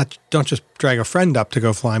 don't just drag a friend up to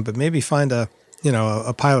go flying, but maybe find a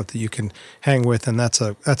pilot that you can hang with, and that's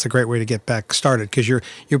a great way to get back started, because you're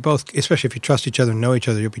both, especially if you trust each other and know each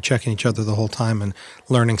other, you'll be checking each other the whole time and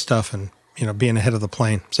learning stuff and being ahead of the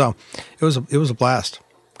plane. So it was a blast.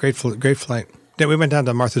 Great flight. Then we went down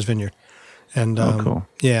to Martha's Vineyard. And cool.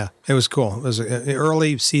 Yeah, it was cool. It was an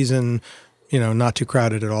early season, not too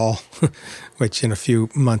crowded at all, which in a few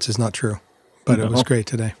months is not true. But It was great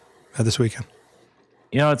today, this weekend.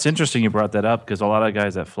 It's interesting you brought that up, because a lot of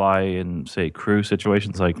guys that fly in, say, crew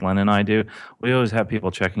situations like Len and I do, we always have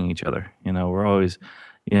people checking each other. We're always,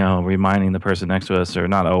 reminding the person next to us, or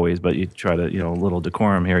not always, but you try to, a little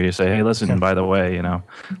decorum here. You say, hey, listen, by the way,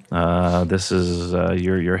 this is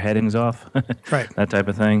your heading's off, right? That type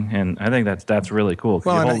of thing. And I think that's really cool.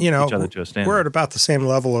 Well, you hold each other to a standard. We're at about the same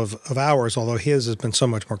level of hours, although his has been so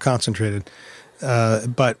much more concentrated.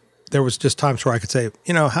 But there was just times where I could say,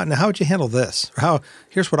 how would you handle this? Or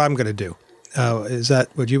here's what I'm going to do. Is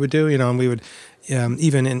that what you would do? And we would,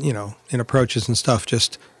 even in approaches and stuff,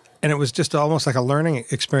 just it was just almost like a learning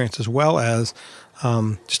experience as well as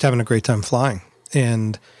just having a great time flying.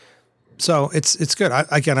 And so it's good.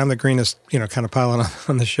 I'm the greenest, kind of pilot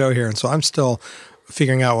on the show here. And so I'm still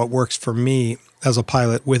figuring out what works for me as a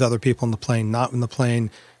pilot with other people in the plane, not in the plane,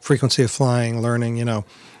 frequency of flying, learning,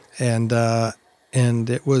 and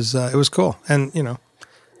it was cool. And,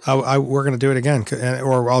 we're going to do it again,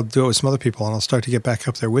 or I'll do it with some other people, and I'll start to get back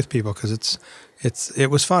up there with people because it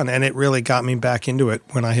was fun, and it really got me back into it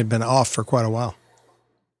when I had been off for quite a while.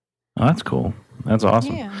 Oh, that's cool. That's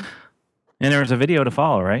awesome. Yeah. And there's a video to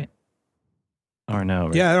follow, right? Or no?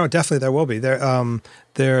 Right? Yeah, no, definitely there will be.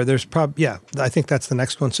 There's probably, I think that's the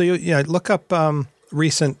next one. So look up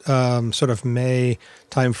recent sort of May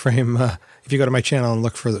timeframe. If you go to my channel and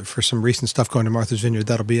look for some recent stuff going to Martha's Vineyard,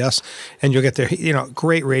 that'll be us, and you'll get there.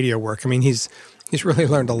 Great radio work. I mean, he's really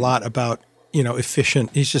learned a lot about efficient.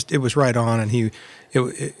 It was right on, and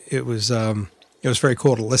it was very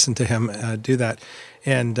cool to listen to him do that,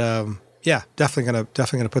 and definitely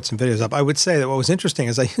gonna put some videos up. I would say that what was interesting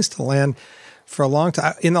is I used to land for a long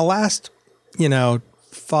time in the last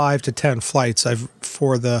 5 to 10 flights.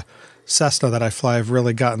 For the Cessna that I fly, I've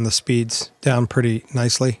really gotten the speeds down pretty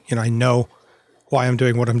nicely. I know why I'm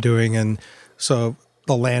doing what I'm doing, and so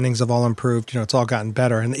the landings have all improved. It's all gotten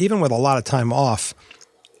better, and even with a lot of time off,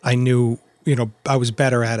 I knew I was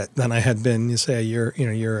better at it than I had been, say a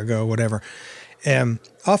year ago, whatever. And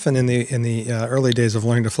often in the early days of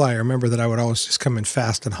learning to fly, I remember that I would always just come in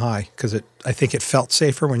fast and high because I think it felt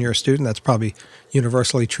safer when you're a student. That's probably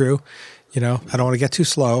universally true. I don't want to get too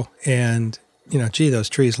slow, and those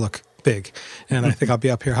trees look big, and I think I'll be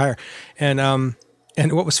up here higher.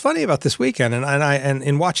 And what was funny about this weekend, and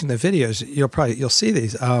in watching the videos, you'll see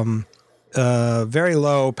these very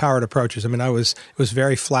low powered approaches. I mean, it was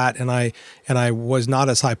very flat, and I was not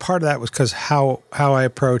as high. Part of that was because how I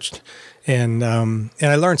approached, and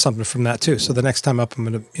I learned something from that too. So the next time up, I'm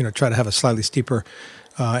going to try to have a slightly steeper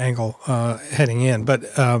angle heading in,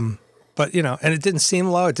 but and it didn't seem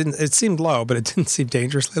low. It seemed low, but it didn't seem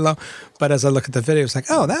dangerously low. But as I look at the video, it's like,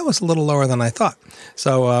 oh, that was a little lower than I thought.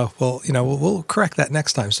 So we'll correct that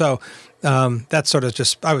next time. So that's sort of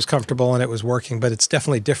just, I was comfortable and it was working, but it's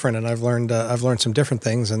definitely different. And I've learned some different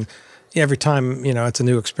things. And every time, it's a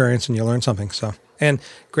new experience and you learn something. So, and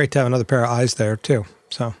great to have another pair of eyes there too.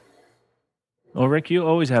 So. Well, Rick, you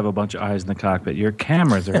always have a bunch of eyes in the cockpit. Your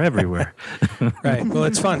cameras are everywhere. Right. Well,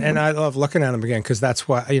 it's fun. And I love looking at them again because that's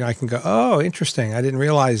why, I can go, oh, interesting. I didn't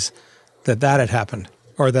realize that had happened,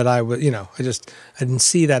 or that I would, I didn't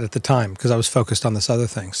see that at the time because I was focused on this other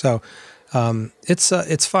thing. So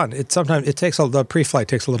it's fun. Sometimes the pre-flight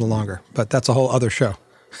takes a little longer, but that's a whole other show.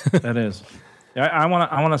 That is. I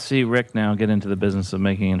want to see Rick now get into the business of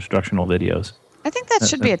making instructional videos. I think that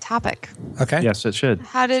should be a topic. Okay. Yes, it should.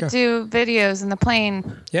 How to do videos in the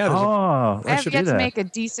plane. Yeah. I have yet to make a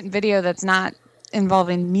decent video that's not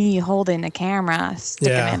involving me holding a camera,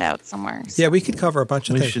 sticking it out somewhere. So. Yeah, we could cover a bunch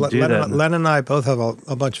of things. Len and I both have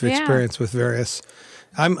a bunch of experience with various.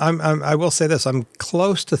 I will say this. I'm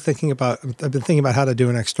close to thinking about. I've been thinking about how to do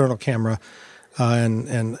an external camera,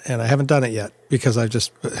 and I haven't done it yet because I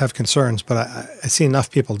just have concerns. But I see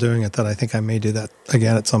enough people doing it that I think I may do that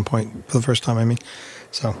again at some point for the first time. I mean,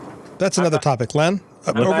 so that's another topic. Len,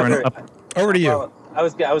 over to you. Well, I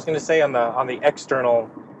was going to say on the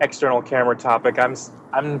external camera topic,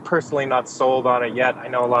 I'm personally not sold on it yet. I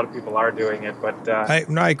know a lot of people are doing it, but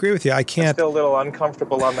I agree with you. I can't. I'm still a little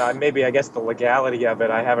uncomfortable on that. Maybe I guess the legality of it.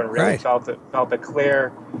 I haven't really felt a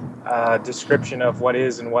clear description of what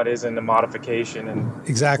is and what isn't a modification. And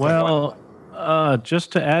exactly. Well,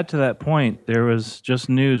 just to add to that point, there was just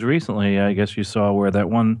news recently. I guess you saw where that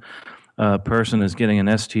one person is getting an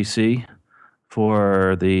STC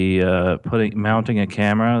for the mounting a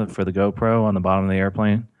camera for the GoPro on the bottom of the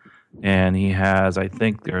airplane, and he has, I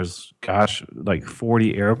think there's like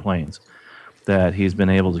 40 airplanes that he's been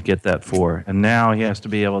able to get that for, and now he has to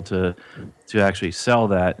be able to actually sell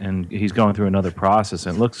that, and he's going through another process,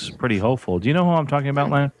 and it looks pretty hopeful. Do you know who I'm talking about,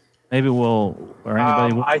 Len? Maybe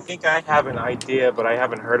anybody. I think I have an idea, but I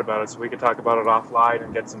haven't heard about it, so we could talk about it offline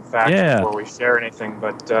and get some facts before we share anything.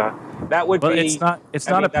 But that would be. It's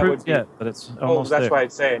not approved yet, but it's almost that's there. why I'm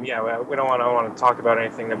saying, we don't want to talk about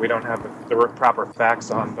anything that we don't have the proper facts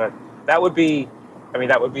on. But that would be,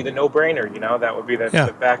 that would be the no-brainer. That would be the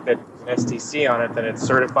fact that an STC on it, then it's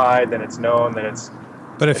certified, then it's known, then it's.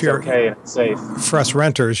 But if you're okay and it's safe for us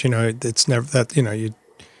renters, it's never that you.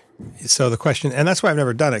 So the question, and that's why I've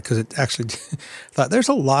never done it, because it actually thought there's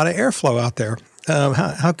a lot of airflow out there.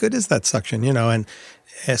 How good is that suction? And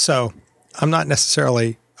so I'm not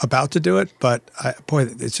necessarily about to do it, but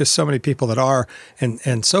it's just so many people that are,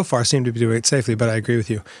 and so far seem to be doing it safely. But I agree with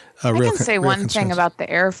you. I can say one thing about the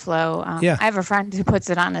airflow. Yeah. I have a friend who puts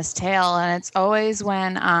it on his tail, and it's always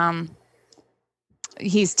when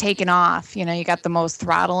he's taken off. You know, you got the most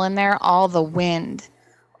throttle in there. All the wind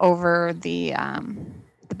over the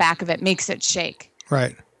back of it makes it shake.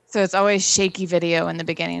 Right. So it's always shaky video in the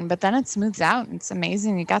beginning, but then it smooths out. It's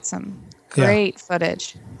amazing. You got some great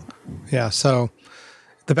footage. Yeah. So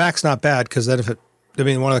the back's not bad because then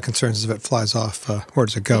one of the concerns is if it flies off, where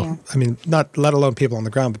does it go? Yeah. I mean, not let alone people on the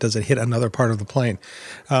ground, but does it hit another part of the plane?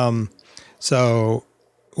 So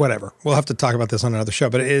whatever. We'll have to talk about this on another show,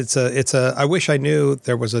 but I wish I knew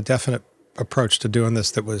there was a definite approach to doing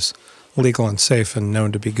this that was legal and safe and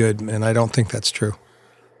known to be good. And I don't think that's true.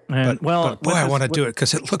 And, but boy, I want to do it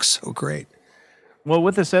because it looks so great. Well,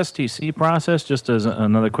 with this STC process, just as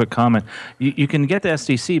another quick comment, you can get the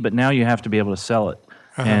STC, but now you have to be able to sell it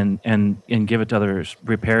and give it to other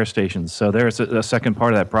repair stations. So there's a second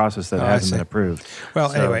part of that process that hasn't been approved.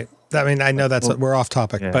 Well, anyway, I mean, I know we're off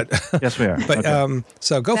topic, but yes, we are. But okay.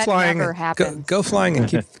 So go that flying. Never happens. Go flying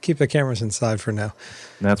and keep the cameras inside for now.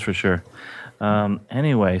 That's for sure.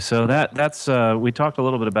 Anyway, so that's we talked a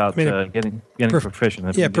little bit about getting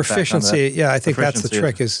proficient. Yeah, proficiency. Yeah, I think that's the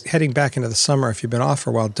trick is heading back into the summer. If you've been off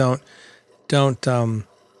for a while, don't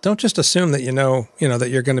just assume that you know that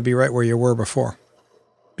you're going to be right where you were before.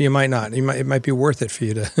 You might not. It might be worth it for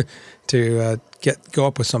you to go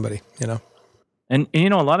up with somebody. And a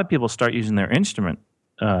lot of people start using their instrument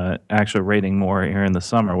actual rating more here in the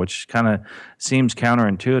summer, which kind of seems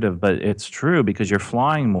counterintuitive, but it's true because you're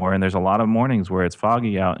flying more, and there's a lot of mornings where it's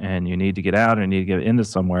foggy out and you need to get out or need to get into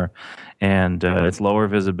somewhere, and it's lower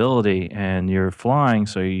visibility, and you're flying,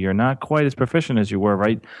 so you're not quite as proficient as you were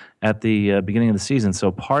right at the beginning of the season.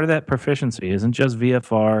 So part of that proficiency isn't just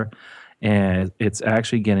VFR, and it's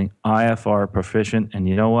actually getting IFR proficient. And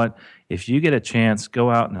you know what? If you get a chance,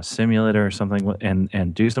 go out in a simulator or something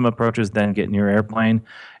and do some approaches, then get in your airplane,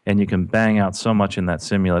 and you can bang out so much in that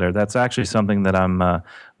simulator. That's actually something that I'm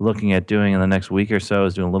looking at doing in the next week or so,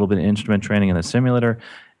 is doing a little bit of instrument training in the simulator,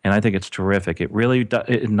 and I think it's terrific. It really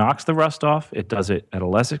it knocks the rust off. It does it at a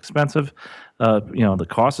less expensive, the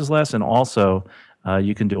cost is less, and also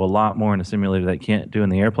you can do a lot more in a simulator that you can't do in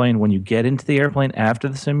the airplane. When you get into the airplane after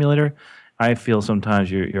the simulator, I feel sometimes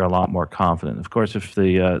you're a lot more confident. Of course, if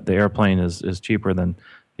the airplane is cheaper, then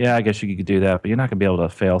yeah, I guess you could do that, but you're not going to be able to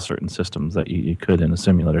fail certain systems that you could in a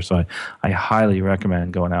simulator. So I highly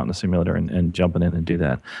recommend going out in a simulator and jumping in and do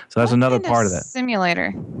that. So that's another part of that.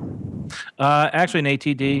 Simulator? Actually, an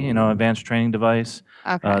ATD, advanced training device.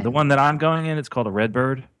 Okay. The one that I'm going in, it's called a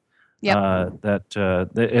Redbird. Yep. That's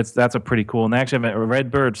a pretty cool, and they actually have a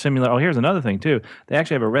Redbird simulator. Oh, here's another thing too. They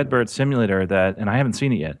actually have a Redbird simulator and I haven't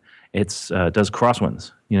seen it yet. It's does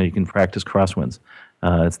crosswinds. You can practice crosswinds.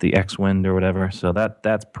 It's the X-Wind or whatever. So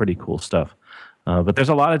that's pretty cool stuff. But there's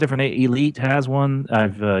a lot of different. Elite has one.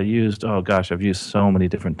 I've used so many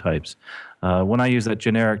different types. When I use that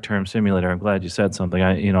generic term simulator, I'm glad you said something.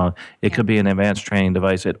 It could be an advanced training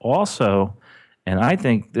device. It also, and I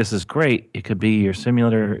think this is great, it could be your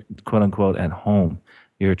simulator, quote unquote, at home.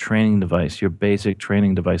 Your training device, your basic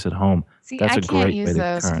training device at home. See, That's I can't use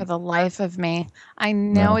those for the life of me. I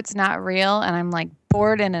know it's not real, and I'm like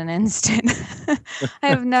bored in an instant. I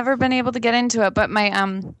have never been able to get into it, but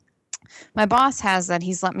my boss has that.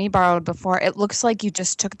 He's let me borrow it before. It looks like you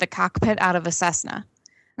just took the cockpit out of a Cessna.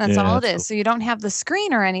 That's all it is. Cool. So you don't have the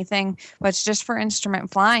screen or anything, but it's just for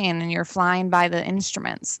instrument flying, and you're flying by the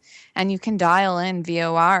instruments, and you can dial in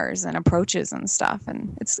VORs and approaches and stuff,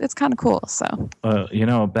 and it's kind of cool. So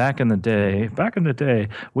back in the day,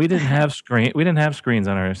 we didn't have screens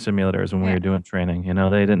on our simulators when we were doing training.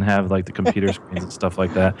 They didn't have like the computer screens and stuff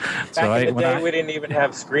like that. We didn't even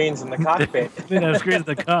have screens in the cockpit. We didn't have screens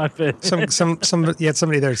in the cockpit. You had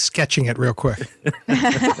somebody there sketching it real quick.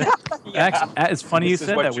 Actually, it's funny you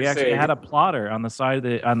said that. We actually had a plotter on the side of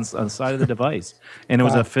the device, and it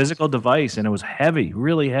was a physical device, and it was heavy,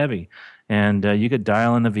 really heavy. And you could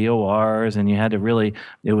dial in the VORs, and you had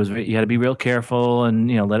to be real careful,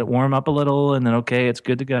 and let it warm up a little, and then it's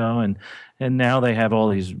good to go. And now they have all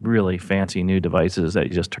these really fancy new devices that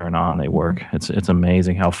you just turn on, they work. It's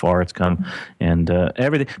amazing how far it's come, and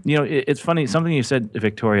everything. It's funny. Something you said,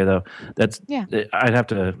 Victoria, though, I'd have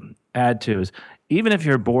to add to is, even if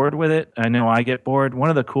you're bored with it, I know I get bored. One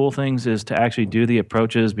of the cool things is to actually do the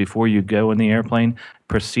approaches before you go in the airplane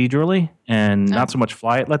procedurally, and not so much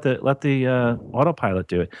fly it. Let the autopilot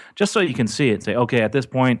do it, just so you can see it. Say, okay, at this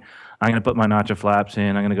point, I'm going to put my notch of flaps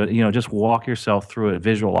in. I'm going to go. Just walk yourself through it,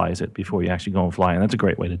 visualize it before you actually go and fly. And that's a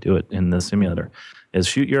great way to do it in the simulator. Is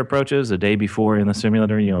shoot your approaches the day before in the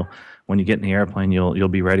simulator. When you get in the airplane, you'll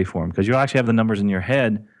be ready for them because you'll actually have the numbers in your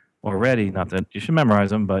head already. Not that you should memorize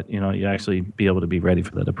them, but you actually be able to be ready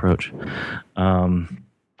for that approach. Gosh,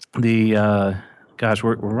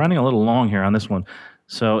 we're running a little long here on this one.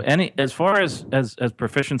 So as far as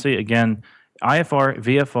proficiency, again, IFR,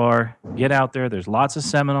 VFR, get out there. There's lots of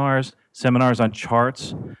seminars on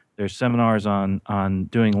charts. There's seminars on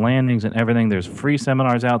doing landings and everything. There's free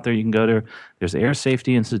seminars out there you can go to. There's the Air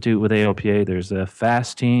Safety Institute with AOPA. There's the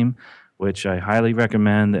FAST team, which I highly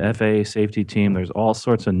recommend, the FAA safety team. There's all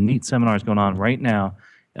sorts of neat seminars going on right now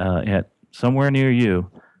at somewhere near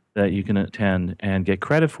you that you can attend and get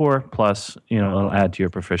credit for, plus, it'll add to your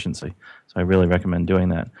proficiency. So I really recommend doing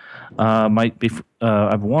that. I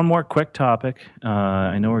have one more quick topic.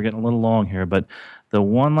 I know we're getting a little long here, but the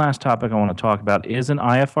one last topic I want to talk about is an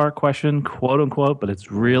IFR question, quote unquote, but it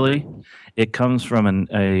comes from an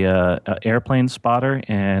airplane spotter,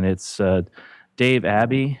 and it's Dave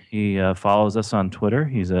Abbey. He follows us on Twitter.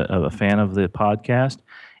 He's a fan of the podcast,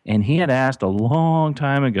 and he had asked a long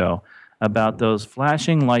time ago about those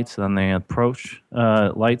flashing lights on the approach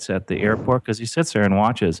lights at the airport, because he sits there and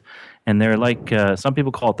watches, and they're like some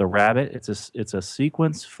people call it the rabbit. It's a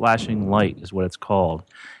sequence flashing light is what it's called.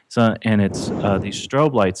 And it's these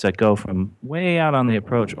strobe lights that go from way out on the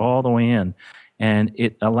approach all the way in, and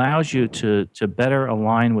it allows you to better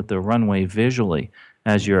align with the runway visually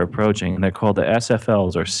as you're approaching. And they're called the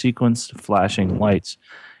SFLs, or sequence flashing lights.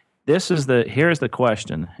 Here's the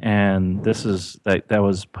question, and this is that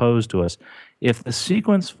was posed to us. If the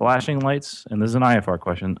sequence flashing lights, and this is an IFR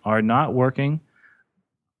question, are not working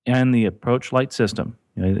in the approach light system,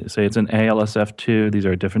 say it's an ALSF2, these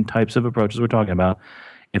are different types of approaches we're talking about.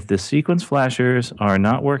 If the sequence flashers are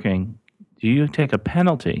not working, do you take a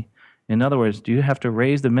penalty? In other words, do you have to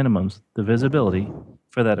raise the minimums, the visibility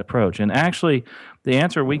for that approach? And actually, the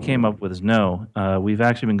answer we came up with is no. We've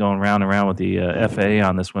actually been going round and round with the FAA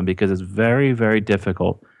on this one because it's very, very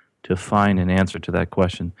difficult to find an answer to that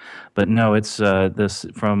question. But no, it's this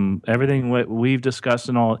from everything we've discussed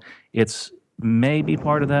and all, it's maybe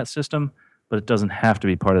part of that system, but it doesn't have to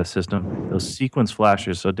be part of the system. Those sequence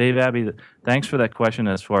flashers. So Dave Abbey, thanks for that question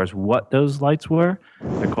as far as what those lights were.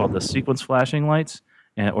 They're called the sequence flashing lights,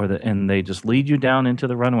 and they just lead you down into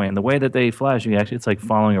the runway. And the way that they flash, it's like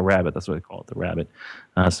following a rabbit. That's what they call it, the rabbit.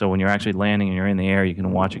 So when you're actually landing and you're in the air, you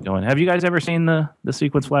can watch it going. Have you guys ever seen the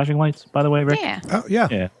sequence flashing lights, by the way, Rick? Yeah. Oh, yeah.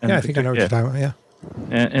 Yeah, I think I know what you're talking about, yeah.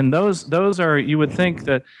 And those are, you would think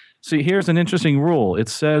that, see, here's an interesting rule. It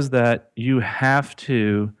says that you have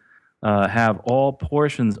to have all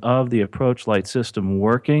portions of the approach light system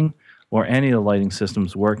working, or any of the lighting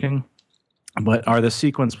systems working. But are the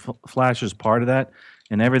sequence flashes part of that?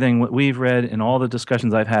 And everything we've read and all the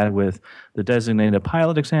discussions I've had with the designated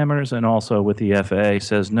pilot examiners and also with the FAA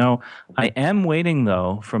says no. I am waiting,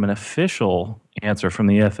 though, from an official answer from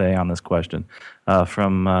the FAA on this question,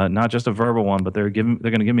 from not just a verbal one, but they're going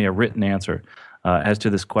to give me a written answer as to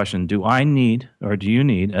this question. Do I need, or do you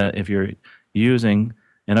need, if you're using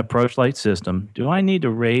an approach light system, do I need to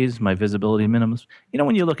raise my visibility minimums?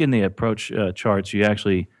 When you look in the approach charts, you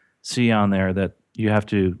actually see on there that you have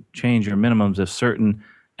to change your minimums if certain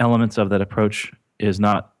elements of that approach is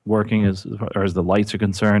not working as far as the lights are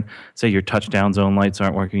concerned. Say your touchdown zone lights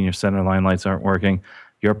aren't working, your center line lights aren't working,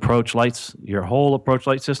 your approach lights, your whole approach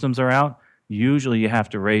light systems are out. Usually you have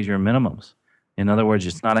to raise your minimums. In other words,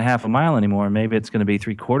 it's not a half a mile anymore. Maybe it's going to be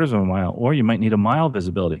 3/4 of a mile, or you might need a mile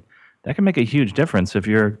visibility. That can make a huge difference if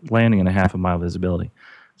you're landing in a half a mile visibility.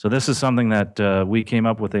 So this is something that we came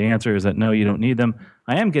up with. The answer is that no, you don't need them.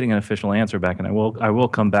 I am getting an official answer back, and I will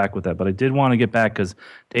come back with that. But I did want to get back because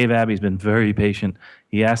Dave Abbey's been very patient.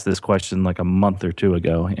 He asked this question like a month or two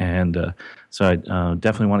ago, and so I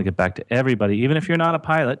definitely want to get back to everybody. Even if you're not a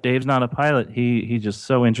pilot, Dave's not a pilot. He's just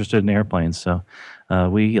so interested in airplanes. So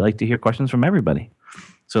we like to hear questions from everybody.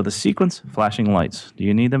 So the sequence flashing lights, do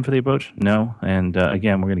you need them for the approach? No. And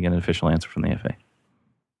again, we're going to get an official answer from the FAA.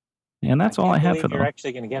 And that's all I have for them. You're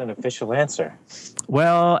actually going to get an official answer.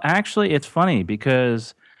 Well, actually, it's funny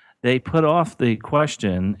because they put off the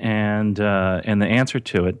question and the answer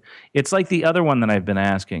to it. It's like the other one that I've been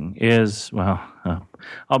asking is,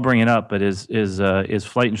 I'll bring it up, but is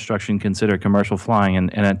flight instruction considered commercial flying?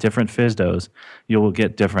 And at different FSDOs, you will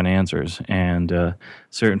get different answers. And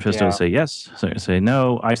certain FSDOs say yes, certain say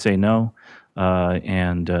no. I say no.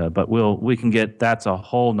 But we can get, that's a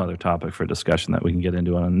whole nother topic for discussion that we can get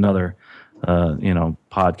into on another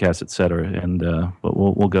podcast, et cetera. But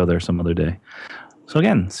we'll go there some other day. So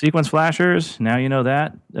again, sequence flashers, now you know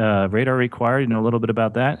that. Radar required, you know a little bit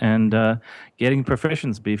about that. And getting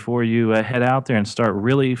proficiency before you head out there and start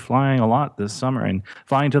really flying a lot this summer and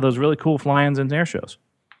flying to those really cool fly-ins and air shows.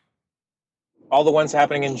 All the ones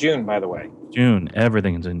happening in June, by the way. June.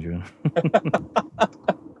 Everything's in June.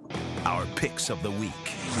 Our picks of the week.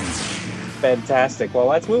 Fantastic. Well,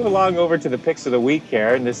 let's move along over to the picks of the week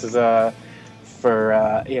here. And this is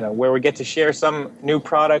where we get to share some new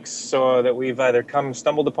products so that we've either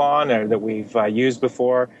stumbled upon or that we've used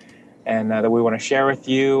before and that we want to share with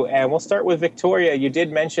you. And we'll start with Victoria. You did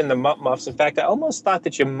mention the Mutt Muffs. In fact, I almost thought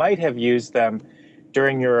that you might have used them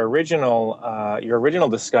during your original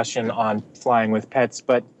discussion on flying with pets,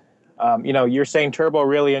 but you're saying Turbo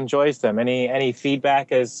really enjoys them. Any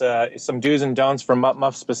feedback as some do's and don'ts for Mutt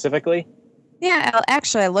Muffs specifically? Yeah,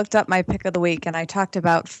 actually, I looked up my pick of the week and I talked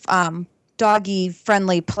about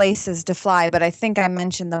doggy-friendly places to fly, but I think I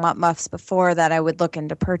mentioned the Mutt Muffs before that I would look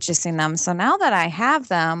into purchasing them. So now that I have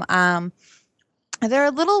them, they're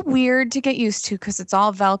a little weird to get used to because it's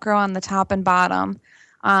all Velcro on the top and bottom.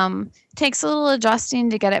 Takes a little adjusting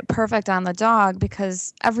to get it perfect on the dog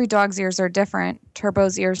because every dog's ears are different.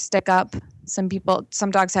 Turbo's ears stick up. Some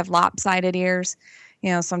dogs have lopsided ears.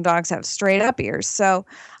 Some dogs have straight up ears. So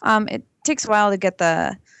it takes a while to get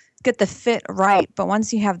the fit right, but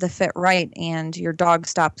once you have the fit right and your dog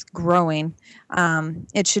stops growing,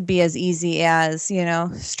 it should be as easy as,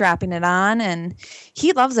 strapping it on, and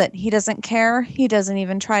he loves it. He doesn't care. He doesn't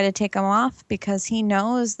even try to take them off because he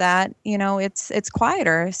knows that, it's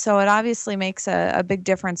quieter. So it obviously makes a big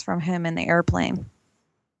difference from him in the airplane.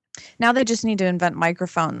 Now they just need to invent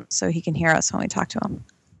microphones so he can hear us when we talk to him.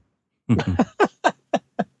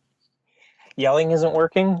 Yelling isn't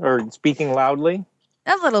working or speaking loudly?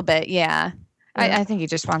 A little bit, yeah. I think he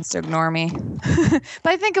just wants to ignore me. But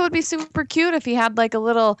I think it would be super cute if he had like a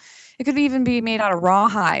little, it could even be made out of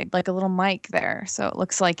rawhide, like a little mic there. So it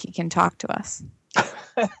looks like he can talk to us.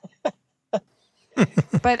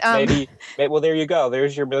 But well, there you go.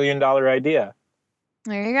 There's your $1 million idea.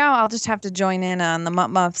 There you go. I'll just have to join in on the Mutt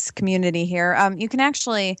Muffs community here. You can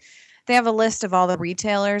actually, they have a list of all the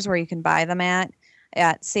retailers where you can buy them at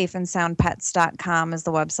safeandsoundpets.com is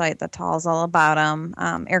the website that tells all about them.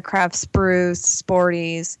 Aircraft Spruce,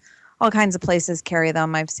 Sporties, all kinds of places carry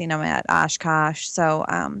them. I've seen them at Oshkosh. So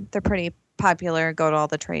they're pretty popular, go to all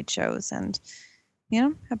the trade shows and,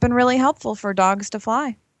 have been really helpful for dogs to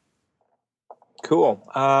fly. Cool.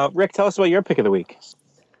 Rick, tell us about your pick of the week.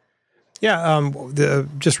 Yeah,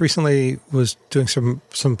 just recently was doing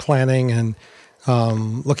some planning and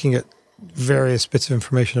looking at various bits of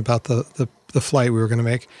information about the flight we were going to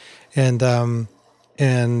make, and I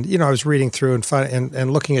was reading through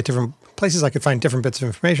and looking at different places I could find different bits of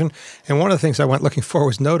information. And one of the things I went looking for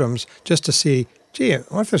was NOTAMs, just to see, I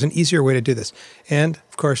wonder if there's an easier way to do this. And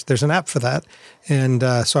of course, there's an app for that, and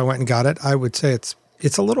so I went and got it. I would say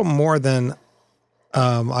it's a little more than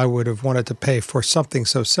I would have wanted to pay for something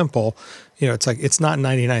so simple. It's not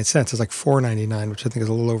 99 cents; it's like $4.99, which I think is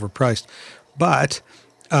a little overpriced, but.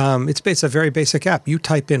 It's a very basic app. You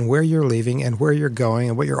type in where you're leaving and where you're going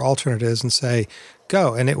and what your alternate is and say,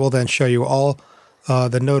 go. And it will then show you all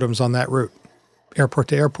the NOTAMs on that route, airport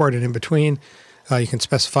to airport and in between. You can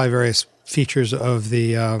specify various features of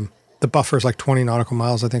the buffers, like 20 nautical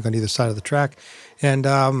miles, I think, on either side of the track. And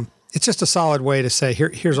it's just a solid way to say,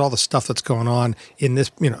 here's all the stuff that's going on in this,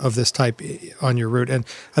 of this type on your route. And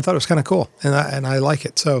I thought it was kind of cool, and I like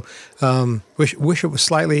it. So wish it was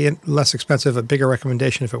slightly less expensive, a bigger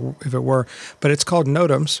recommendation if it were. But it's called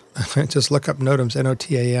NOTAMs. Just look up NOTAMs,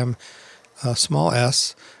 NOTAM, small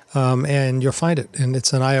s, and you'll find it. And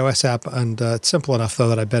it's an iOS app, and it's simple enough, though,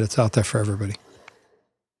 that I bet it's out there for everybody.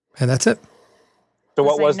 And that's it. So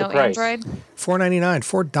what was the price? Android?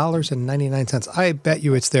 $4.99. I bet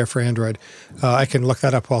you it's there for Android. I can look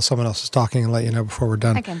that up while someone else is talking and let you know before we're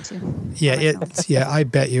done. I can too. Yeah, I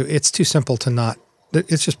bet you it's too simple to not.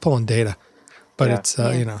 It's just pulling data, but it's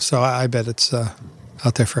So I bet it's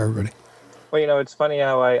out there for everybody. Well, it's funny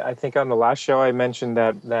how I think on the last show I mentioned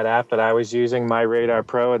that app that I was using, My Radar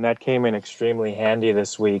Pro, and that came in extremely handy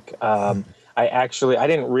this week. I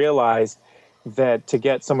didn't realize that to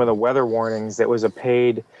get some of the weather warnings, it was as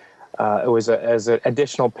an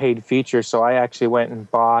additional paid feature. So I actually went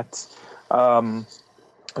and bought,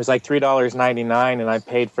 it was like $3.99, and I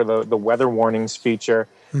paid for the weather warnings feature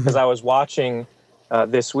because I was watching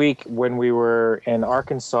this week when we were in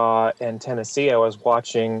Arkansas and Tennessee. I was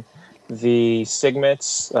watching the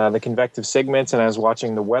SIGMETs, the convective SIGMETs, and I was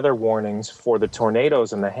watching the weather warnings for the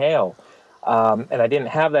tornadoes and the hail. And I didn't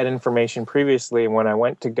have that information previously. When I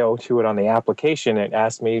went to go to it on the application, it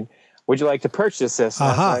asked me, would you like to purchase this? And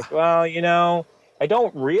I was like, well, I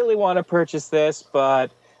don't really want to purchase this,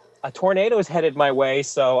 but a tornado is headed my way,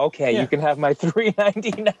 so okay, you can have my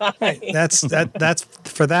 $3.99. Hey, that's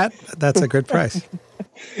a good price.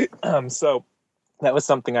 So that was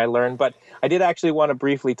something I learned, but I did actually want to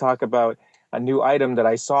briefly talk about a new item that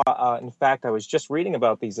I saw. In fact, I was just reading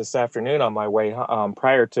about these this afternoon on my way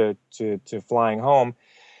prior to flying home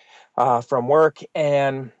from work,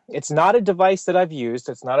 and it's not a device that I've used.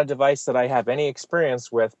 It's not a device that I have any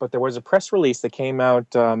experience with, but there was a press release that came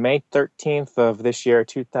out May 13th of this year,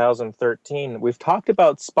 2013. We've talked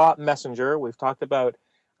about Spot Messenger. We've talked about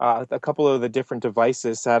a couple of the different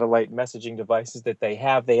devices, satellite messaging devices that they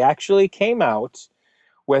have. They actually came out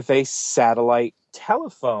with a satellite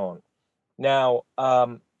telephone. Now,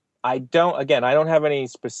 I don't have any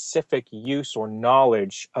specific use or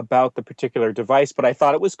knowledge about the particular device, but I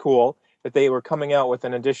thought it was cool that they were coming out with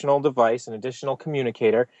an additional device, an additional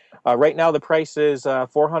communicator. Right now, the price is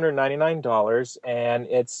 $499, and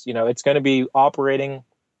it's going to be operating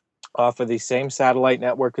off of the same satellite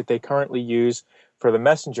network that they currently use for the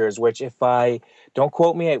messengers, which, if I don't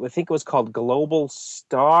quote me, I think it was called Global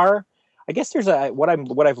Star. I guess there's what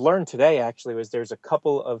I've learned today actually was there's a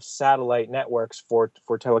couple of satellite networks for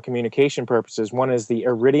telecommunication purposes. One is the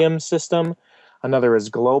Iridium system, another is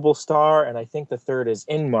Global Star, and I think the third is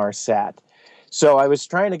Inmarsat. So I was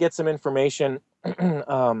trying to get some information,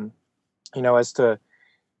 as to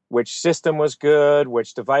which system was good,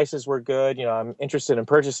 which devices were good. I'm interested in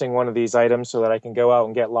purchasing one of these items so that I can go out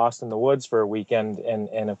and get lost in the woods for a weekend,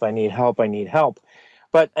 and if I need help, I need help.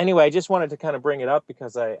 But anyway, I just wanted to kind of bring it up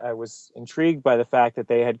because I was intrigued by the fact that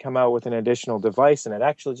they had come out with an additional device, and it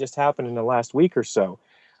actually just happened in the last week or so.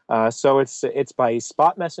 So it's by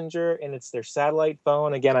Spot Messenger, and it's their satellite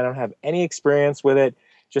phone. Again, I don't have any experience with it,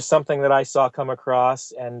 just something that I saw come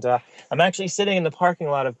across. And I'm actually sitting in the parking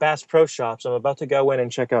lot of Bass Pro Shops. I'm about to go in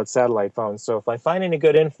and check out satellite phones. So if I find any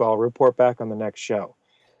good info, I'll report back on the next show.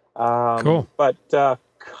 Cool. But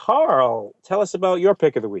Carl, tell us about your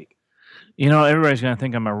pick of the week. Everybody's going to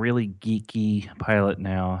think I'm a really geeky pilot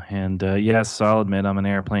now. And yes, I'll admit I'm an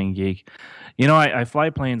airplane geek. I fly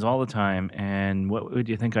planes all the time. And what would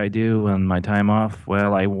you think I do on my time off?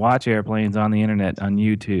 Well, I watch airplanes on the internet on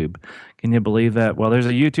YouTube. Can you believe that? Well, there's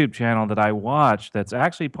a YouTube channel that I watch that's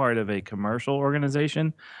actually part of a commercial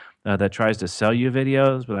organization that tries to sell you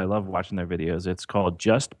videos, but I love watching their videos. It's called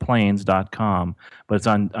justplanes.com. But it's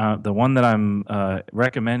on the one that I'm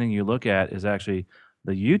recommending you look at is actually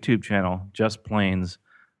the YouTube channel, Just Planes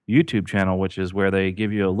YouTube channel, which is where they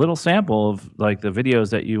give you a little sample of like the videos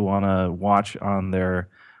that you want to watch on the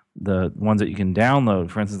ones that you can download.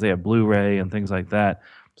 For instance, they have Blu-ray and things like that.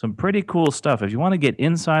 Some pretty cool stuff. If you want to get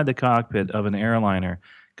inside the cockpit of an airliner,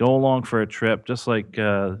 go along for a trip, just like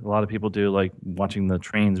a lot of people do, like watching the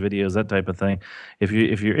trains videos, that type of thing. If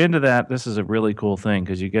you're into that, this is a really cool thing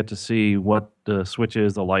because you get to see what the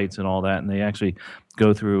switches, the lights, and all that, and they actually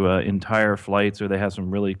go through entire flights, or they have some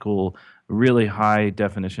really cool, really high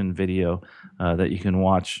definition video that you can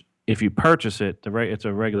watch. If you purchase it, it's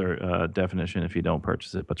a regular definition if you don't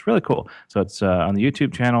purchase it, but it's really cool. So it's on the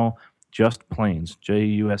YouTube channel, Just Planes,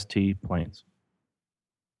 JUST Planes.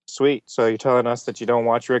 Sweet. So you're telling us that you don't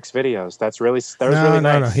watch Rick's videos. That was really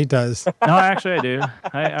nice. No, he does. No, actually I do.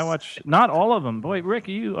 I watch not all of them. Boy, Rick,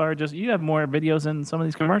 you have more videos than some of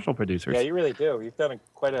these commercial producers. Yeah, you really do. You've done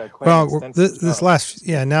quite well, extensive this last,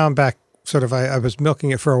 now I'm back sort of, I was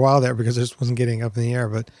milking it for a while there because I just wasn't getting up in the air,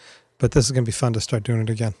 but this is going to be fun to start doing it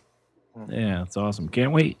again. Yeah, it's awesome.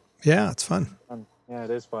 Can't wait. Yeah, it's fun. Yeah, it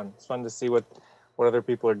is fun. It's fun to see what other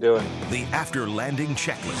people are doing. The after landing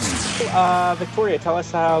checklist. Victoria, tell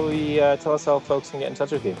us how folks can get in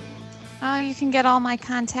touch with you. You can get all my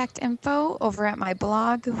contact info over at my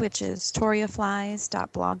blog, which is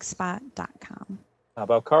toriaflies.blogspot.com. How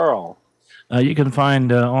about Carl? You can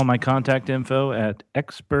find all my contact info at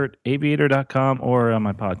expertaviator.com or on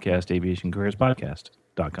my podcast,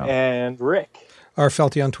 aviationcareerspodcast.com. And Rick? R.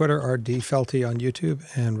 Felty on Twitter, RD Felty on YouTube,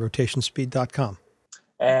 and rotationspeed.com.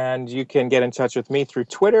 And you can get in touch with me through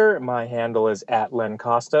Twitter. My handle is @Len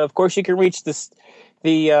Costa. Of course, you can reach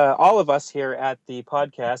all of us here at the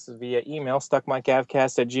podcast via email,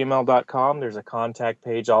 stuckmicavcast@gmail.com. There's a contact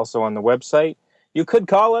page also on the website. You could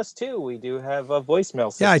call us, too. We do have a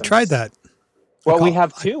voicemail system. Yeah, I tried that. Well, we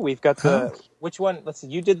have two. We've got Which one? Let's see.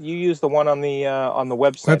 You used the one on the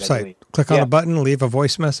website. Click on a button, leave a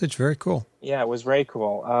voice message. Very cool. Yeah, it was very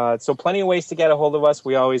cool. So plenty of ways to get a hold of us.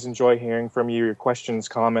 We always enjoy hearing from you, your questions,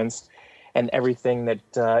 comments, and everything that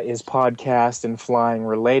is podcast and flying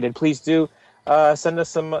related. Please do send us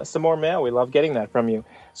some more mail. We love getting that from you.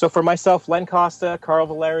 So for myself, Len Costa, Carl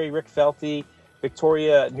Valeri, Rick Felty,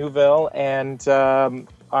 Victoria Neuville, and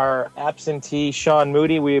our absentee Sean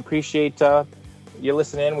Moody, we appreciate you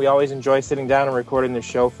listening in. We always enjoy sitting down and recording the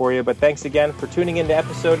show for you. But thanks again for tuning in to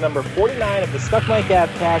episode number 49 of the Stuck Mic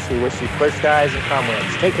Avcast. We wish you clear skies and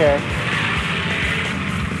comrades. Take care.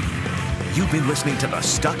 You've been listening to the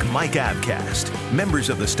Stuck Mic Avcast. Members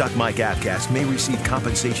of the Stuck Mic Avcast may receive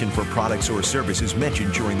compensation for products or services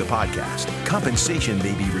mentioned during the podcast. Compensation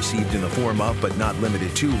may be received in the form of, but not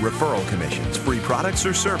limited to, referral commissions, free products,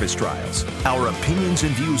 or service trials. Our opinions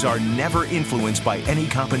and views are never influenced by any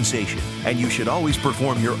compensation, and you should always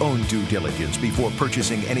perform your own due diligence before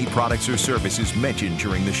purchasing any products or services mentioned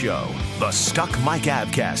during the show. The Stuck Mic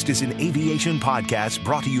Avcast is an aviation podcast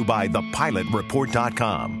brought to you by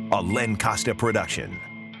thepilotreport.com, a Len Costa production.